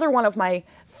in another one of my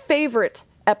favorite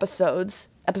episodes,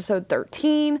 episode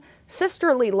 13,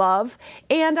 Sisterly Love.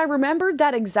 And I remembered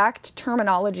that exact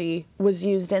terminology was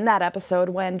used in that episode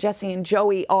when Jesse and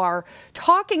Joey are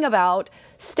talking about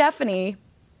Stephanie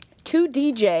to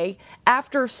DJ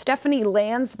after Stephanie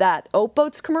lands that Oat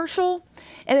Boats commercial.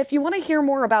 And if you want to hear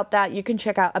more about that, you can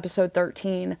check out episode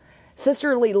 13,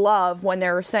 Sisterly Love, when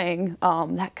they're saying,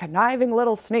 that conniving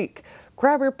little sneak,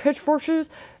 grab your pitchforks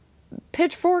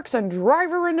and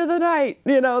drive her into the night.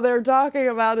 You know, they're talking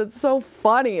about it. It's so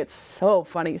funny. It's so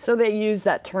funny. So they use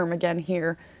that term again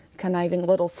here, conniving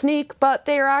little sneak, but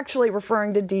they are actually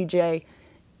referring to DJ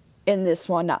in this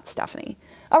one, not Stephanie.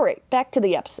 All right, back to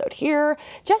the episode here.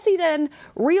 Jesse then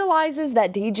realizes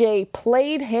that DJ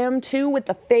played him too with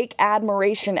the fake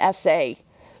admiration essay.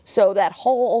 So that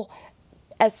whole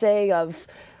essay of,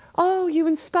 oh, you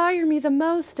inspire me the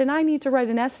most and I need to write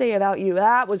an essay about you,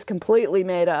 that was completely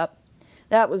made up.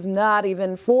 That was not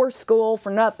even for school, for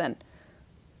nothing.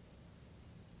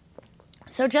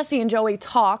 So Jesse and Joey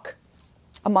talk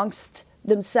amongst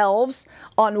themselves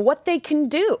on what they can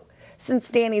do since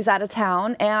Danny's out of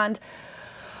town. And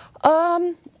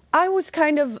I was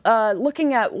kind of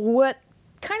looking at what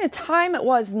kind of time it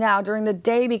was now during the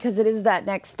day, because it is that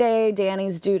next day.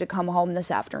 Danny's due to come home this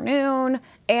afternoon,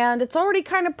 and it's already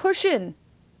kind of pushing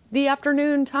the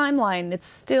afternoon timeline.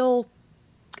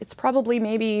 It's probably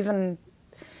maybe even,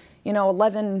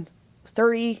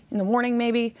 11:30 in the morning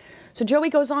maybe. So Joey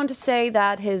goes on to say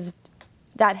that his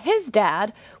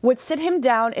dad would sit him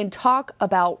down and talk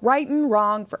about right and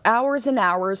wrong for hours and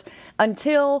hours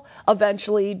until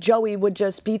eventually Joey would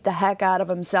just beat the heck out of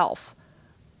himself.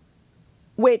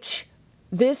 Which,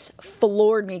 this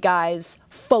floored me, guys.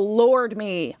 Floored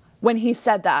me when he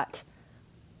said that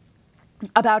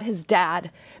about his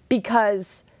dad,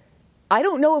 because I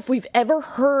don't know if we've ever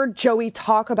heard Joey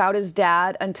talk about his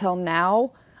dad until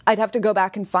now. I'd have to go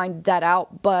back and find that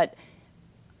out, but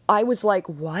I was like,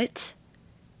 what?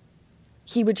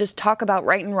 He would just talk about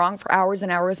right and wrong for hours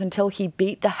and hours until he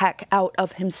beat the heck out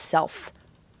of himself.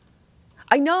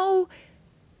 I know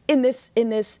in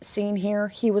this scene here,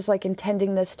 he was like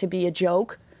intending this to be a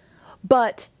joke,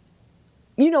 but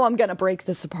I'm going to break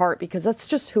this apart because that's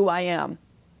just who I am.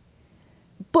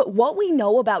 But what we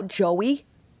know about Joey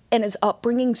and his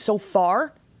upbringing so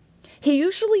far, he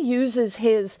usually uses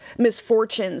his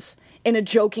misfortunes in a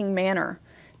joking manner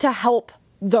to help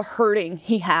the hurting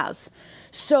he has.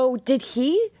 So did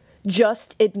he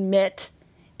just admit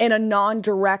in a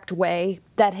non-direct way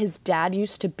that his dad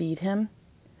used to beat him?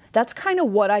 That's kind of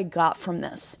what I got from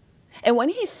this. And when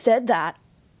he said that,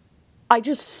 I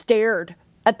just stared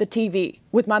at the TV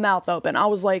with my mouth open. I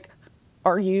was like,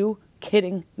 are you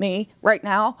kidding me right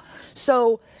now?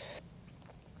 So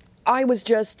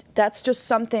that's just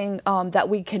something that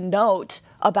we can note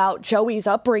about Joey's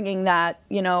upbringing, that,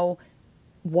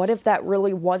 what if that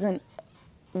really wasn't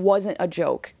a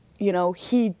joke?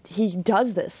 He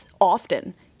does this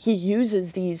often. He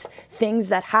uses these things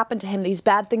that happen to him, these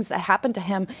bad things that happen to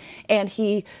him, and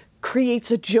he creates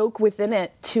a joke within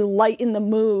it to lighten the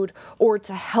mood or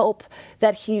to help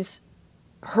that he's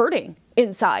hurting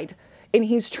inside, and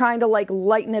he's trying to like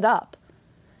lighten it up.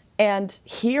 And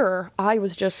here I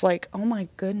was just like, oh my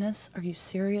goodness, are you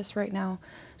serious right now?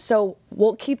 So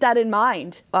we'll keep that in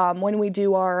mind when we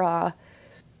do our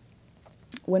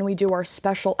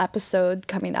special episode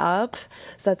coming up.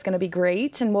 So that's going to be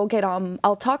great. And we'll get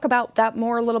I'll talk about that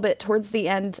more a little bit towards the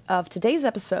end of today's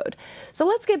episode. So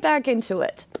let's get back into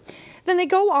it. Then they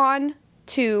go on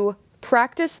to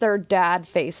practice their dad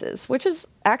faces, which is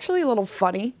actually a little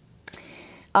funny.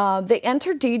 They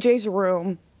enter DJ's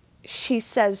room. She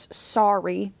says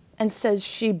sorry and says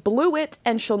she blew it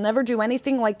and she'll never do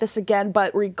anything like this again.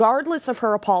 But regardless of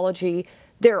her apology,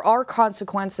 there are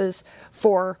consequences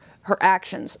for her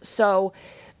actions. So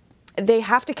they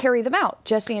have to carry them out.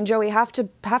 Jesse and Joey have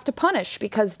to punish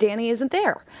because Danny isn't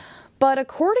there. But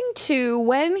according to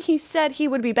when he said he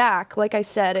would be back, like I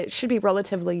said, it should be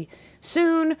relatively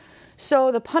soon.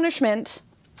 So the punishment,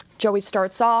 Joey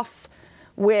starts off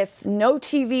with no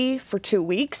TV for 2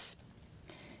 weeks.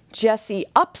 Jesse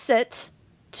ups it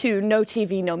to no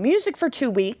TV, no music for 2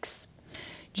 weeks.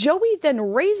 Joey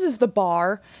then raises the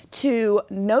bar to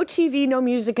no TV, no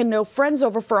music, and no friends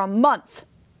over for a month.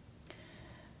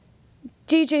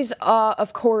 DJ's,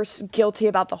 of course, guilty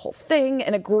about the whole thing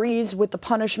and agrees with the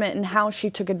punishment and how she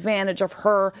took advantage of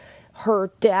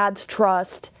her dad's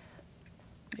trust,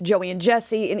 Joey and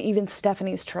Jesse, and even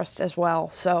Stephanie's trust as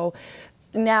well. So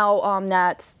now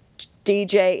that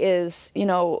DJ is,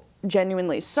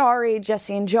 genuinely sorry,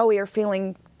 Jesse and Joey are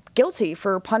feeling guilty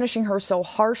for punishing her so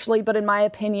harshly, but in my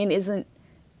opinion,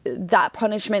 that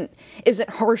punishment isn't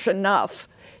harsh enough,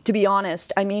 to be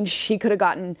honest. I mean, she could have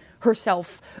gotten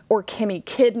herself or Kimmy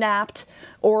kidnapped,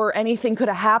 or anything could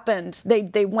have happened.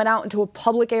 They went out into a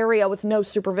public area with no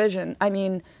supervision. I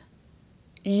mean,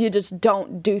 you just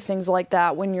don't do things like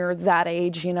that when you're that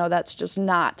age. That's just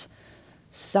not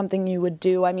something you would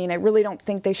do. I mean, I really don't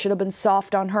think they should have been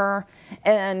soft on her,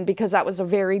 and because that was a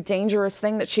very dangerous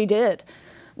thing that she did.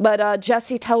 But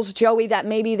Jesse tells Joey that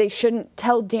maybe they shouldn't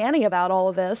tell Danny about all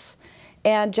of this,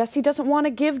 and Jesse doesn't want to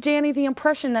give Danny the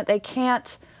impression that they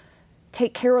can't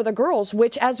take care of the girls,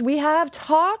 which, as we have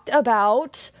talked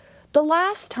about the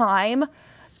last time,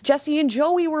 Jesse and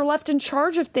Joey were left in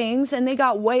charge of things and they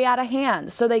got way out of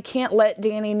hand, so they can't let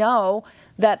Danny know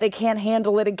that they can't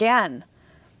handle it again.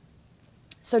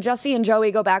 So Jesse and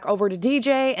Joey go back over to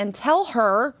DJ and tell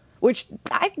her, which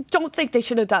I don't think they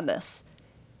should have done this,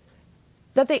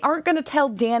 that they aren't going to tell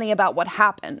Danny about what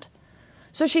happened.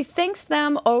 So she thanks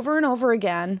them over and over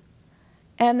again.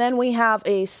 And then we have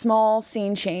a small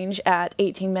scene change at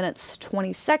 18 minutes,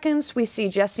 20 seconds. We see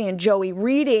Jesse and Joey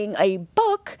reading a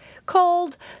book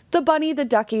called The Bunny, the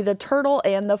Ducky, the Turtle,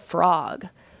 and the Frog.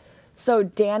 So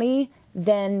Danny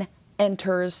then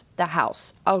enters the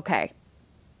house. Okay.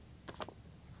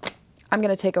 I'm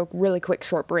going to take a really quick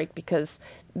short break because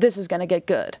this is going to get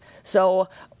good. So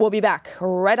we'll be back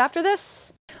right after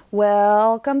this.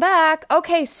 Welcome back.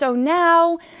 Okay, so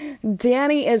now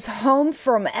Danny is home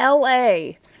from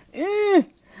LA.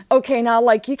 Okay, now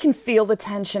you can feel the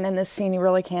tension in this scene. You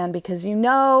really can, because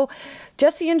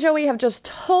Jesse and Joey have just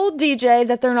told DJ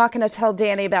that they're not going to tell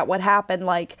Danny about what happened.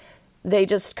 They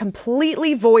just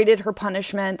completely voided her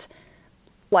punishment.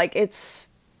 It's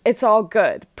all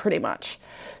good, pretty much.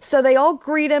 So they all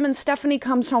greet him, and Stephanie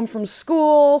comes home from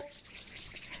school.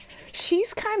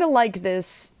 She's kind of like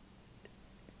this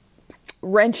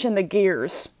wrench in the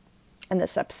gears in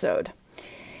this episode.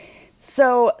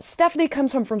 So Stephanie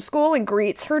comes home from school and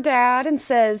greets her dad and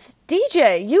says,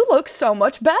 DJ, you look so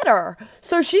much better.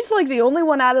 So she's the only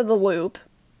one out of the loop.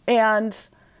 And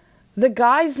the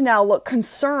guys now look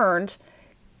concerned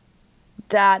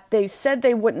that they said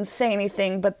they wouldn't say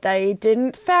anything, but they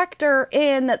didn't factor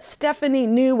in that Stephanie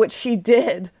knew what she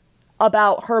did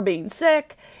about her being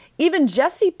sick. Even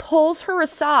Jesse pulls her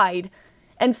aside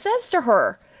and says to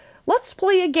her, let's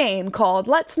play a game called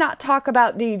Let's Not Talk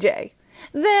About DJ.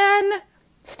 Then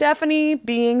Stephanie,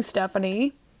 being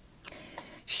Stephanie,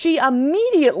 she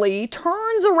immediately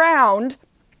turns around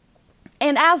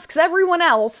and asks everyone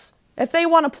else if they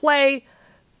want to play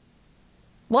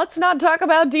Let's Not Talk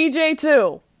About DJ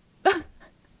too.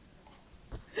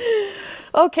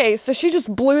 Okay, so she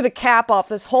just blew the cap off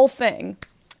this whole thing.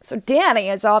 So Danny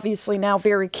is obviously now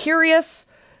very curious,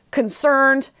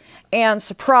 concerned, and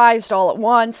surprised all at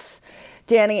once.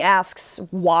 Danny asks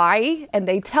why, and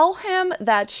they tell him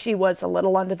that she was a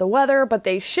little under the weather, but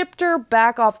they shipped her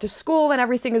back off to school and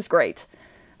everything is great.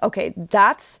 Okay,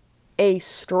 that's a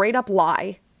straight up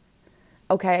lie.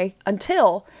 Okay,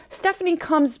 until Stephanie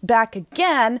comes back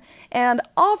again and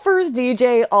offers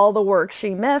DJ all the work she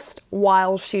missed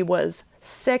while she was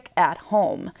sick at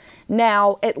home.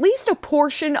 Now, at least a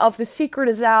portion of the secret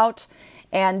is out,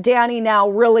 and Danny now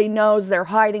really knows they're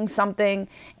hiding something,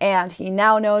 and he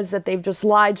now knows that they've just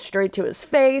lied straight to his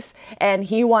face, and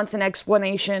he wants an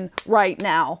explanation right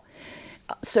now.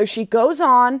 So she goes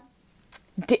on,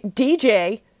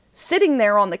 DJ, sitting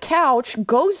there on the couch,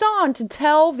 goes on to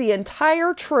tell the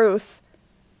entire truth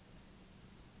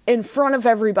in front of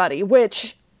everybody,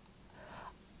 which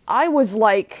I was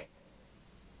like,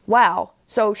 wow.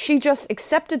 So she just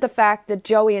accepted the fact that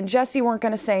Joey and Jesse weren't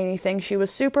going to say anything. She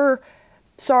was super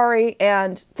sorry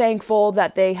and thankful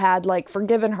that they had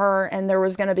forgiven her and there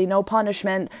was going to be no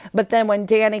punishment. But then when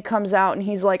Danny comes out and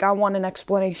he's like, I want an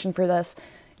explanation for this,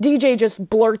 DJ just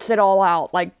blurts it all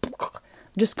out,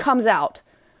 just comes out.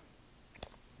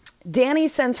 Danny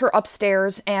sends her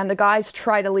upstairs and the guys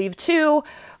try to leave too,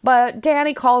 but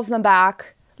Danny calls them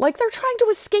back like they're trying to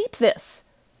escape this.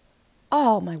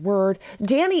 Oh my word.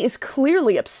 Danny is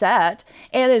clearly upset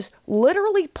and is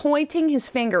literally pointing his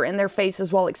finger in their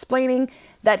faces while explaining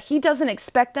that he doesn't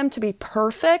expect them to be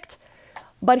perfect,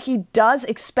 but he does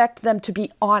expect them to be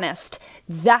honest.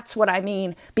 That's what I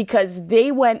mean, because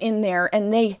they went in there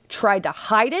and they tried to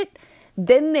hide it.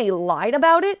 Then they lied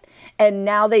about it, and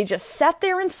now they just sat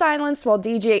there in silence while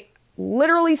DJ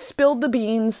literally spilled the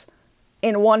beans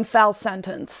in one foul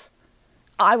sentence.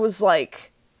 I was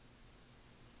like,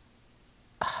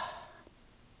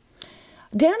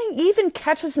 Danny even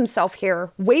catches himself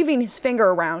here, waving his finger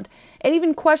around, and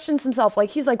even questions himself,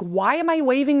 he's like, why am I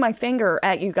waving my finger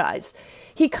at you guys?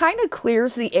 He kind of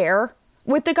clears the air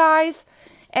with the guys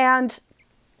and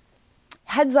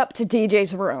heads up to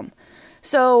DJ's room.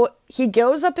 So he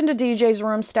goes up into DJ's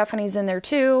room. Stephanie's in there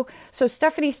too. So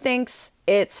Stephanie thinks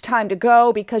it's time to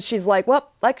go because she's like,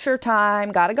 well, lecture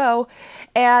time, gotta go.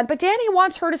 But Danny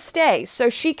wants her to stay so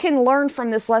she can learn from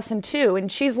this lesson too.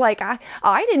 And she's like,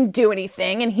 I didn't do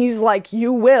anything. And he's like,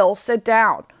 you will sit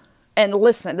down and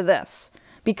listen to this.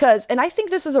 And I think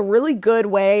this is a really good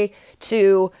way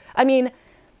to,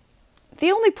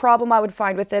 the only problem I would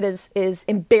find with it is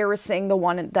embarrassing the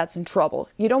one that's in trouble.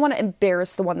 You don't want to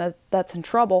embarrass the one that's in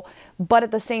trouble, but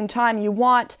at the same time, you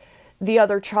want the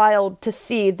other child to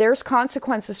see there's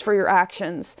consequences for your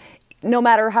actions. No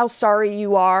matter how sorry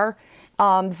you are,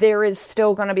 there is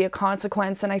still going to be a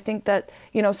consequence. And I think that,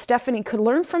 Stephanie could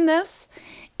learn from this.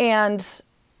 And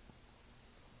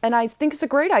I think it's a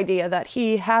great idea that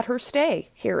he had her stay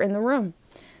here in the room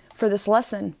for this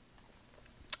lesson.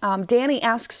 Danny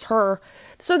asks her,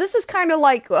 so this is kind of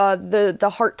like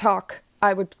the heart talk,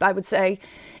 I would say,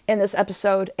 in this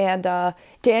episode. And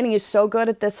Danny is so good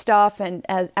at this stuff. And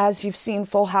as you've seen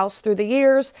Full House through the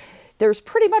years, there's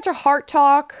pretty much a heart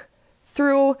talk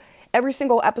through every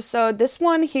single episode. This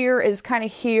one here is kind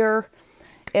of here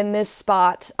in this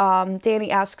spot.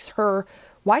 Danny asks her,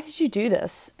 why did you do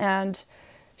this? And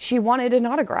she wanted an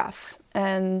autograph.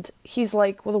 And he's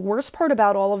like, well, the worst part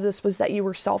about all of this was that you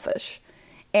were selfish.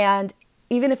 And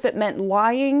even if it meant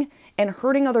lying and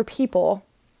hurting other people,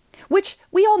 which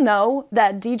we all know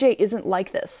that DJ isn't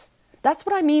like this. That's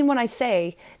what I mean when I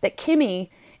say that Kimmy,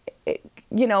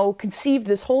 conceived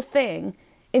this whole thing,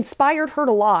 inspired her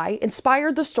to lie,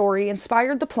 inspired the story,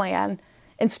 inspired the plan,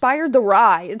 inspired the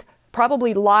ride,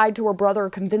 probably lied to her brother or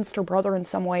convinced her brother in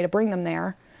some way to bring them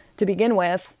there to begin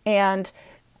with. And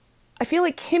I feel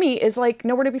like Kimmy is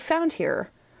nowhere to be found here.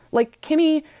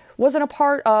 Kimmy wasn't a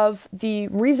part of the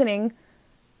reasoning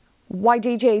why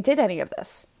DJ did any of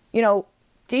this.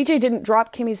 DJ didn't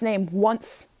drop Kimmy's name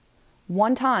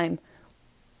one time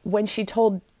when she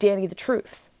told Danny the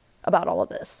truth about all of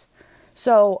this.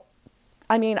 So,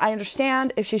 I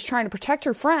understand if she's trying to protect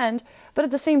her friend, but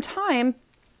at the same time,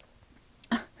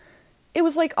 it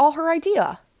was like all her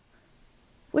idea,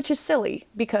 which is silly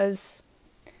because,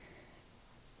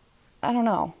 I don't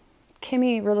know,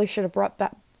 Kimmy really should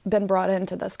have been brought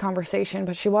into this conversation,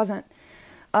 but she wasn't.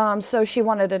 So she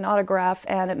wanted an autograph,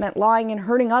 and it meant lying and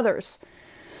hurting others.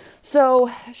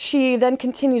 So she then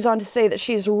continues on to say that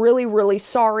she's really, really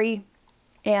sorry,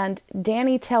 and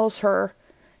Danny tells her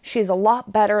she's a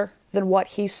lot better than what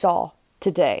he saw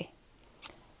today.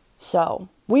 So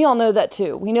we all know that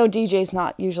too. We know DJ's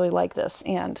not usually like this,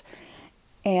 and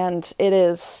it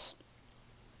is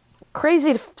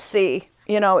crazy to see.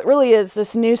 You know, it really is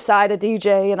this new side of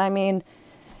DJ, and I mean,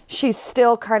 she's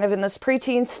still kind of in this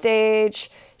preteen stage.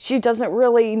 She doesn't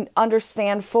really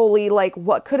understand fully, like,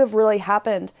 what could have really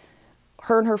happened.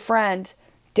 Her and her friend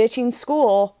ditching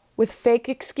school with fake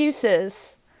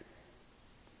excuses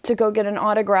to go get an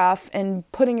autograph, and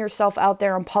putting yourself out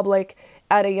there in public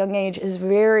at a young age is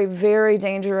very, very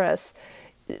dangerous.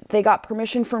 They got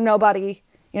permission from nobody.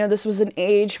 You know, this was an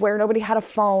age where nobody had a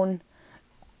phone.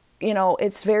 You know,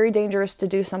 it's very dangerous to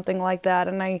do something like that.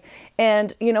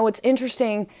 And you know, it's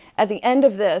interesting, at the end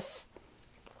of this,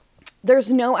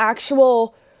 there's no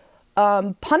actual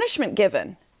punishment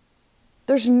given.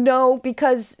 There's no,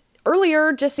 because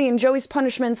earlier, Jesse and Joey's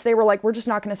punishments, they were like, we're just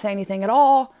not going to say anything at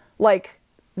all. Like,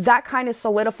 that kind of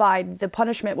solidified the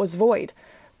punishment was void,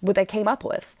 what they came up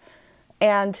with.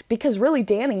 And because really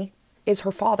Danny is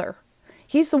her father.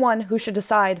 He's the one who should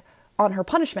decide on her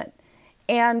punishment.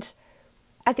 And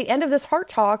at the end of this heart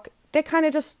talk, they kind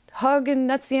of just hug, and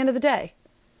that's the end of the day.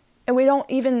 And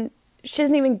she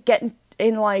doesn't even get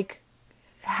in like,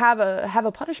 have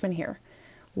a punishment here,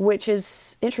 which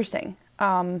is interesting.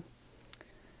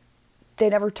 They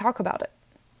never talk about it.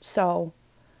 So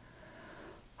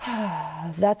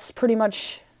that's pretty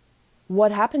much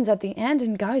what happens at the end.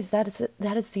 And guys, that is it.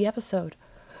 That is the episode.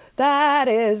 That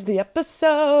is the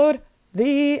episode.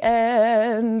 The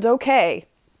end. Okay.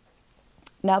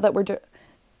 Now that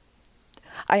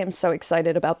I am so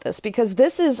excited about this, because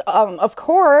this is, of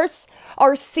course,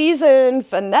 our season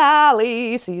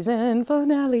finale.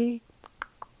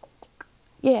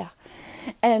 Yeah.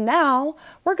 And now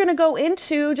we're going to go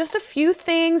into just a few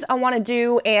things I want to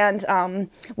do. And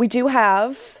we do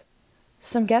have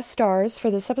some guest stars for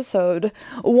this episode.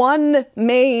 One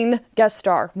main guest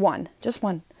star. Just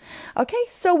one. Okay,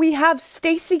 so we have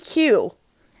Stacey Q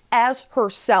as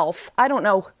herself. I don't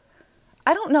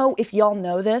know if y'all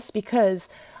know this, because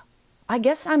I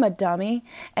guess I'm a dummy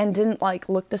and didn't like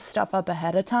look this stuff up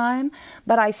ahead of time.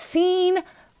 But I seen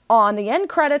on the end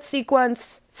credit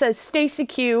sequence, it says Stacey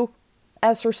Q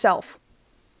as herself.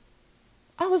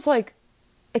 I was like,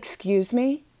 excuse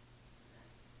me?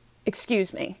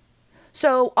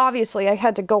 So obviously I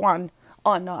had to go on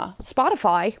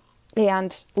Spotify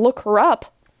and look her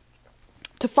up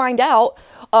to find out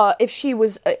if she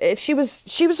was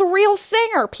a real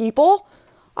singer, people.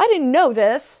 I didn't know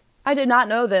this. I did not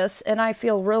know this, and I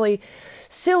feel really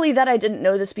silly that I didn't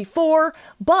know this before.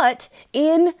 But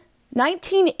in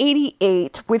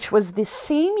 1988, which was the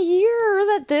same year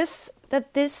that this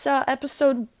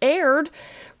episode aired,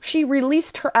 she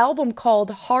released her album called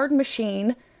Hard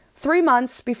Machine 3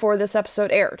 months before this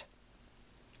episode aired.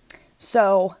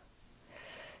 So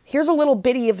here's a little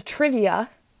bitty of trivia.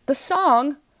 The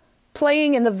song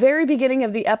playing in the very beginning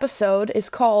of the episode is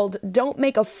called Don't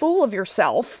Make a Fool of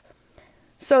Yourself.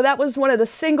 So that was one of the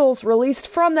singles released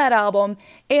from that album.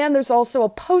 And there's also a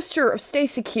poster of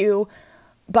Stacey Q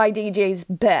by DJ's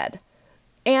bed.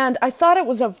 And I thought it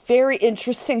was a very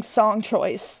interesting song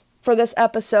choice for this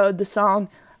episode. The song,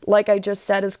 like I just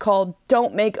said, is called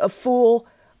Don't Make a Fool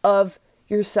of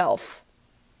Yourself.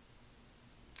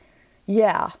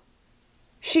 Yeah.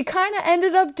 She kind of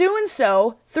ended up doing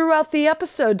so throughout the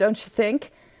episode, don't you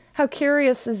think? How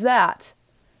curious is that?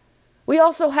 We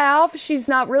also have, she's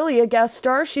not really a guest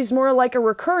star, she's more like a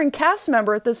recurring cast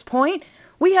member at this point.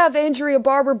 We have Andrea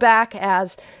Barber back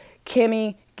as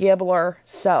Kimmy Gibbler.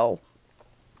 So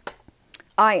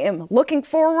I am looking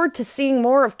forward to seeing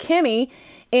more of Kimmy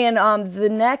in the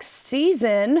next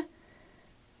season.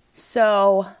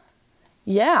 So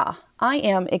yeah, I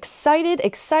am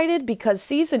excited because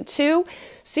season two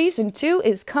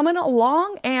is coming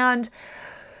along, and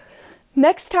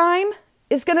next time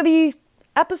is going to be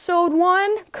episode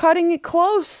 1, cutting it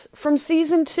close from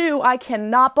season 2. I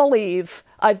cannot believe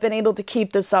I've been able to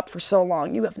keep this up for so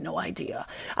long. You have no idea.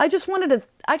 I just wanted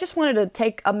to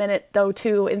take a minute though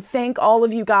too and thank all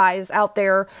of you guys out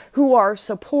there who are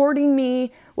supporting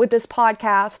me with this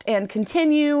podcast and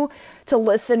continue to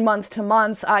listen month to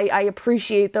month. I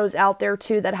appreciate those out there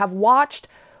too that have watched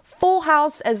Full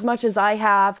House as much as I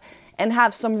have and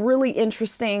have some really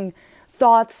interesting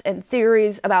thoughts and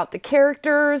theories about the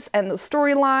characters and the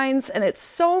storylines, and it's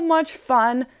so much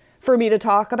fun for me to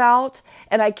talk about,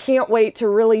 and I can't wait to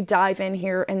really dive in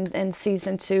here in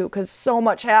season 2 because so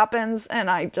much happens, and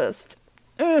I just...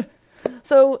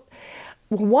 So,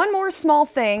 one more small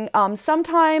thing,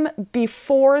 sometime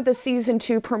before the season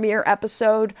 2 premiere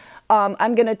episode,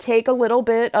 I'm going to take a little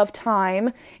bit of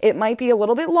time. It might be a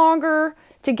little bit longer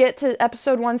to get to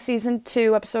episode 1, season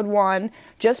 2, episode 1,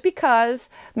 just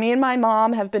because me and my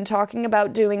mom have been talking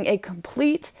about doing a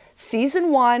complete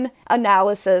season 1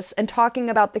 analysis and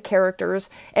talking about the characters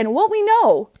and what we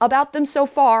know about them so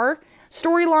far,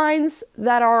 storylines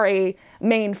that are a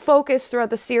main focus throughout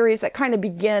the series that kind of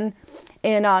begin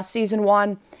in season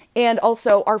 1, and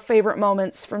also our favorite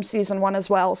moments from season 1 as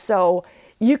well. So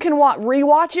you can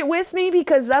rewatch it with me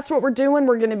because that's what we're doing.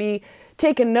 We're going to be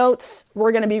taking notes.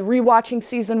 We're going to be rewatching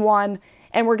season 1,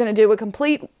 and we're going to do a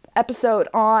complete episode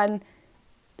on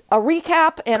a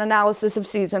recap and analysis of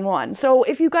season 1. So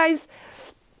if you guys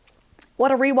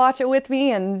want to rewatch it with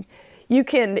me, and you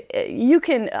can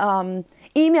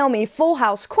email me Full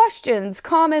House questions,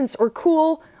 comments, or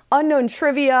cool unknown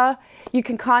trivia. You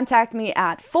can contact me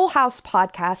at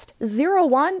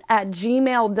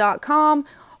fullhousepodcast01@gmail.com,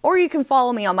 or you can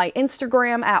follow me on my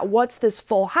Instagram at What's This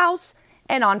Full House,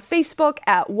 and on Facebook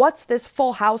at What's This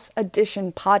Full House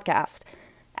Edition Podcast.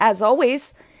 As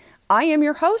always, I am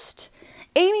your host,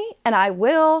 Amy, and I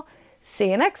will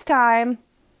see you next time.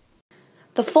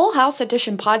 The Full House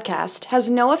Edition podcast has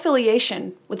no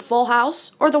affiliation with Full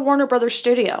House or the Warner Brothers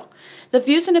studio. The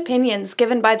views and opinions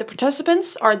given by the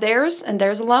participants are theirs and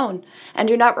theirs alone, and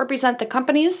do not represent the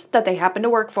companies that they happen to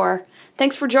work for.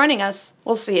 Thanks for joining us.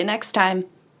 We'll see you next time.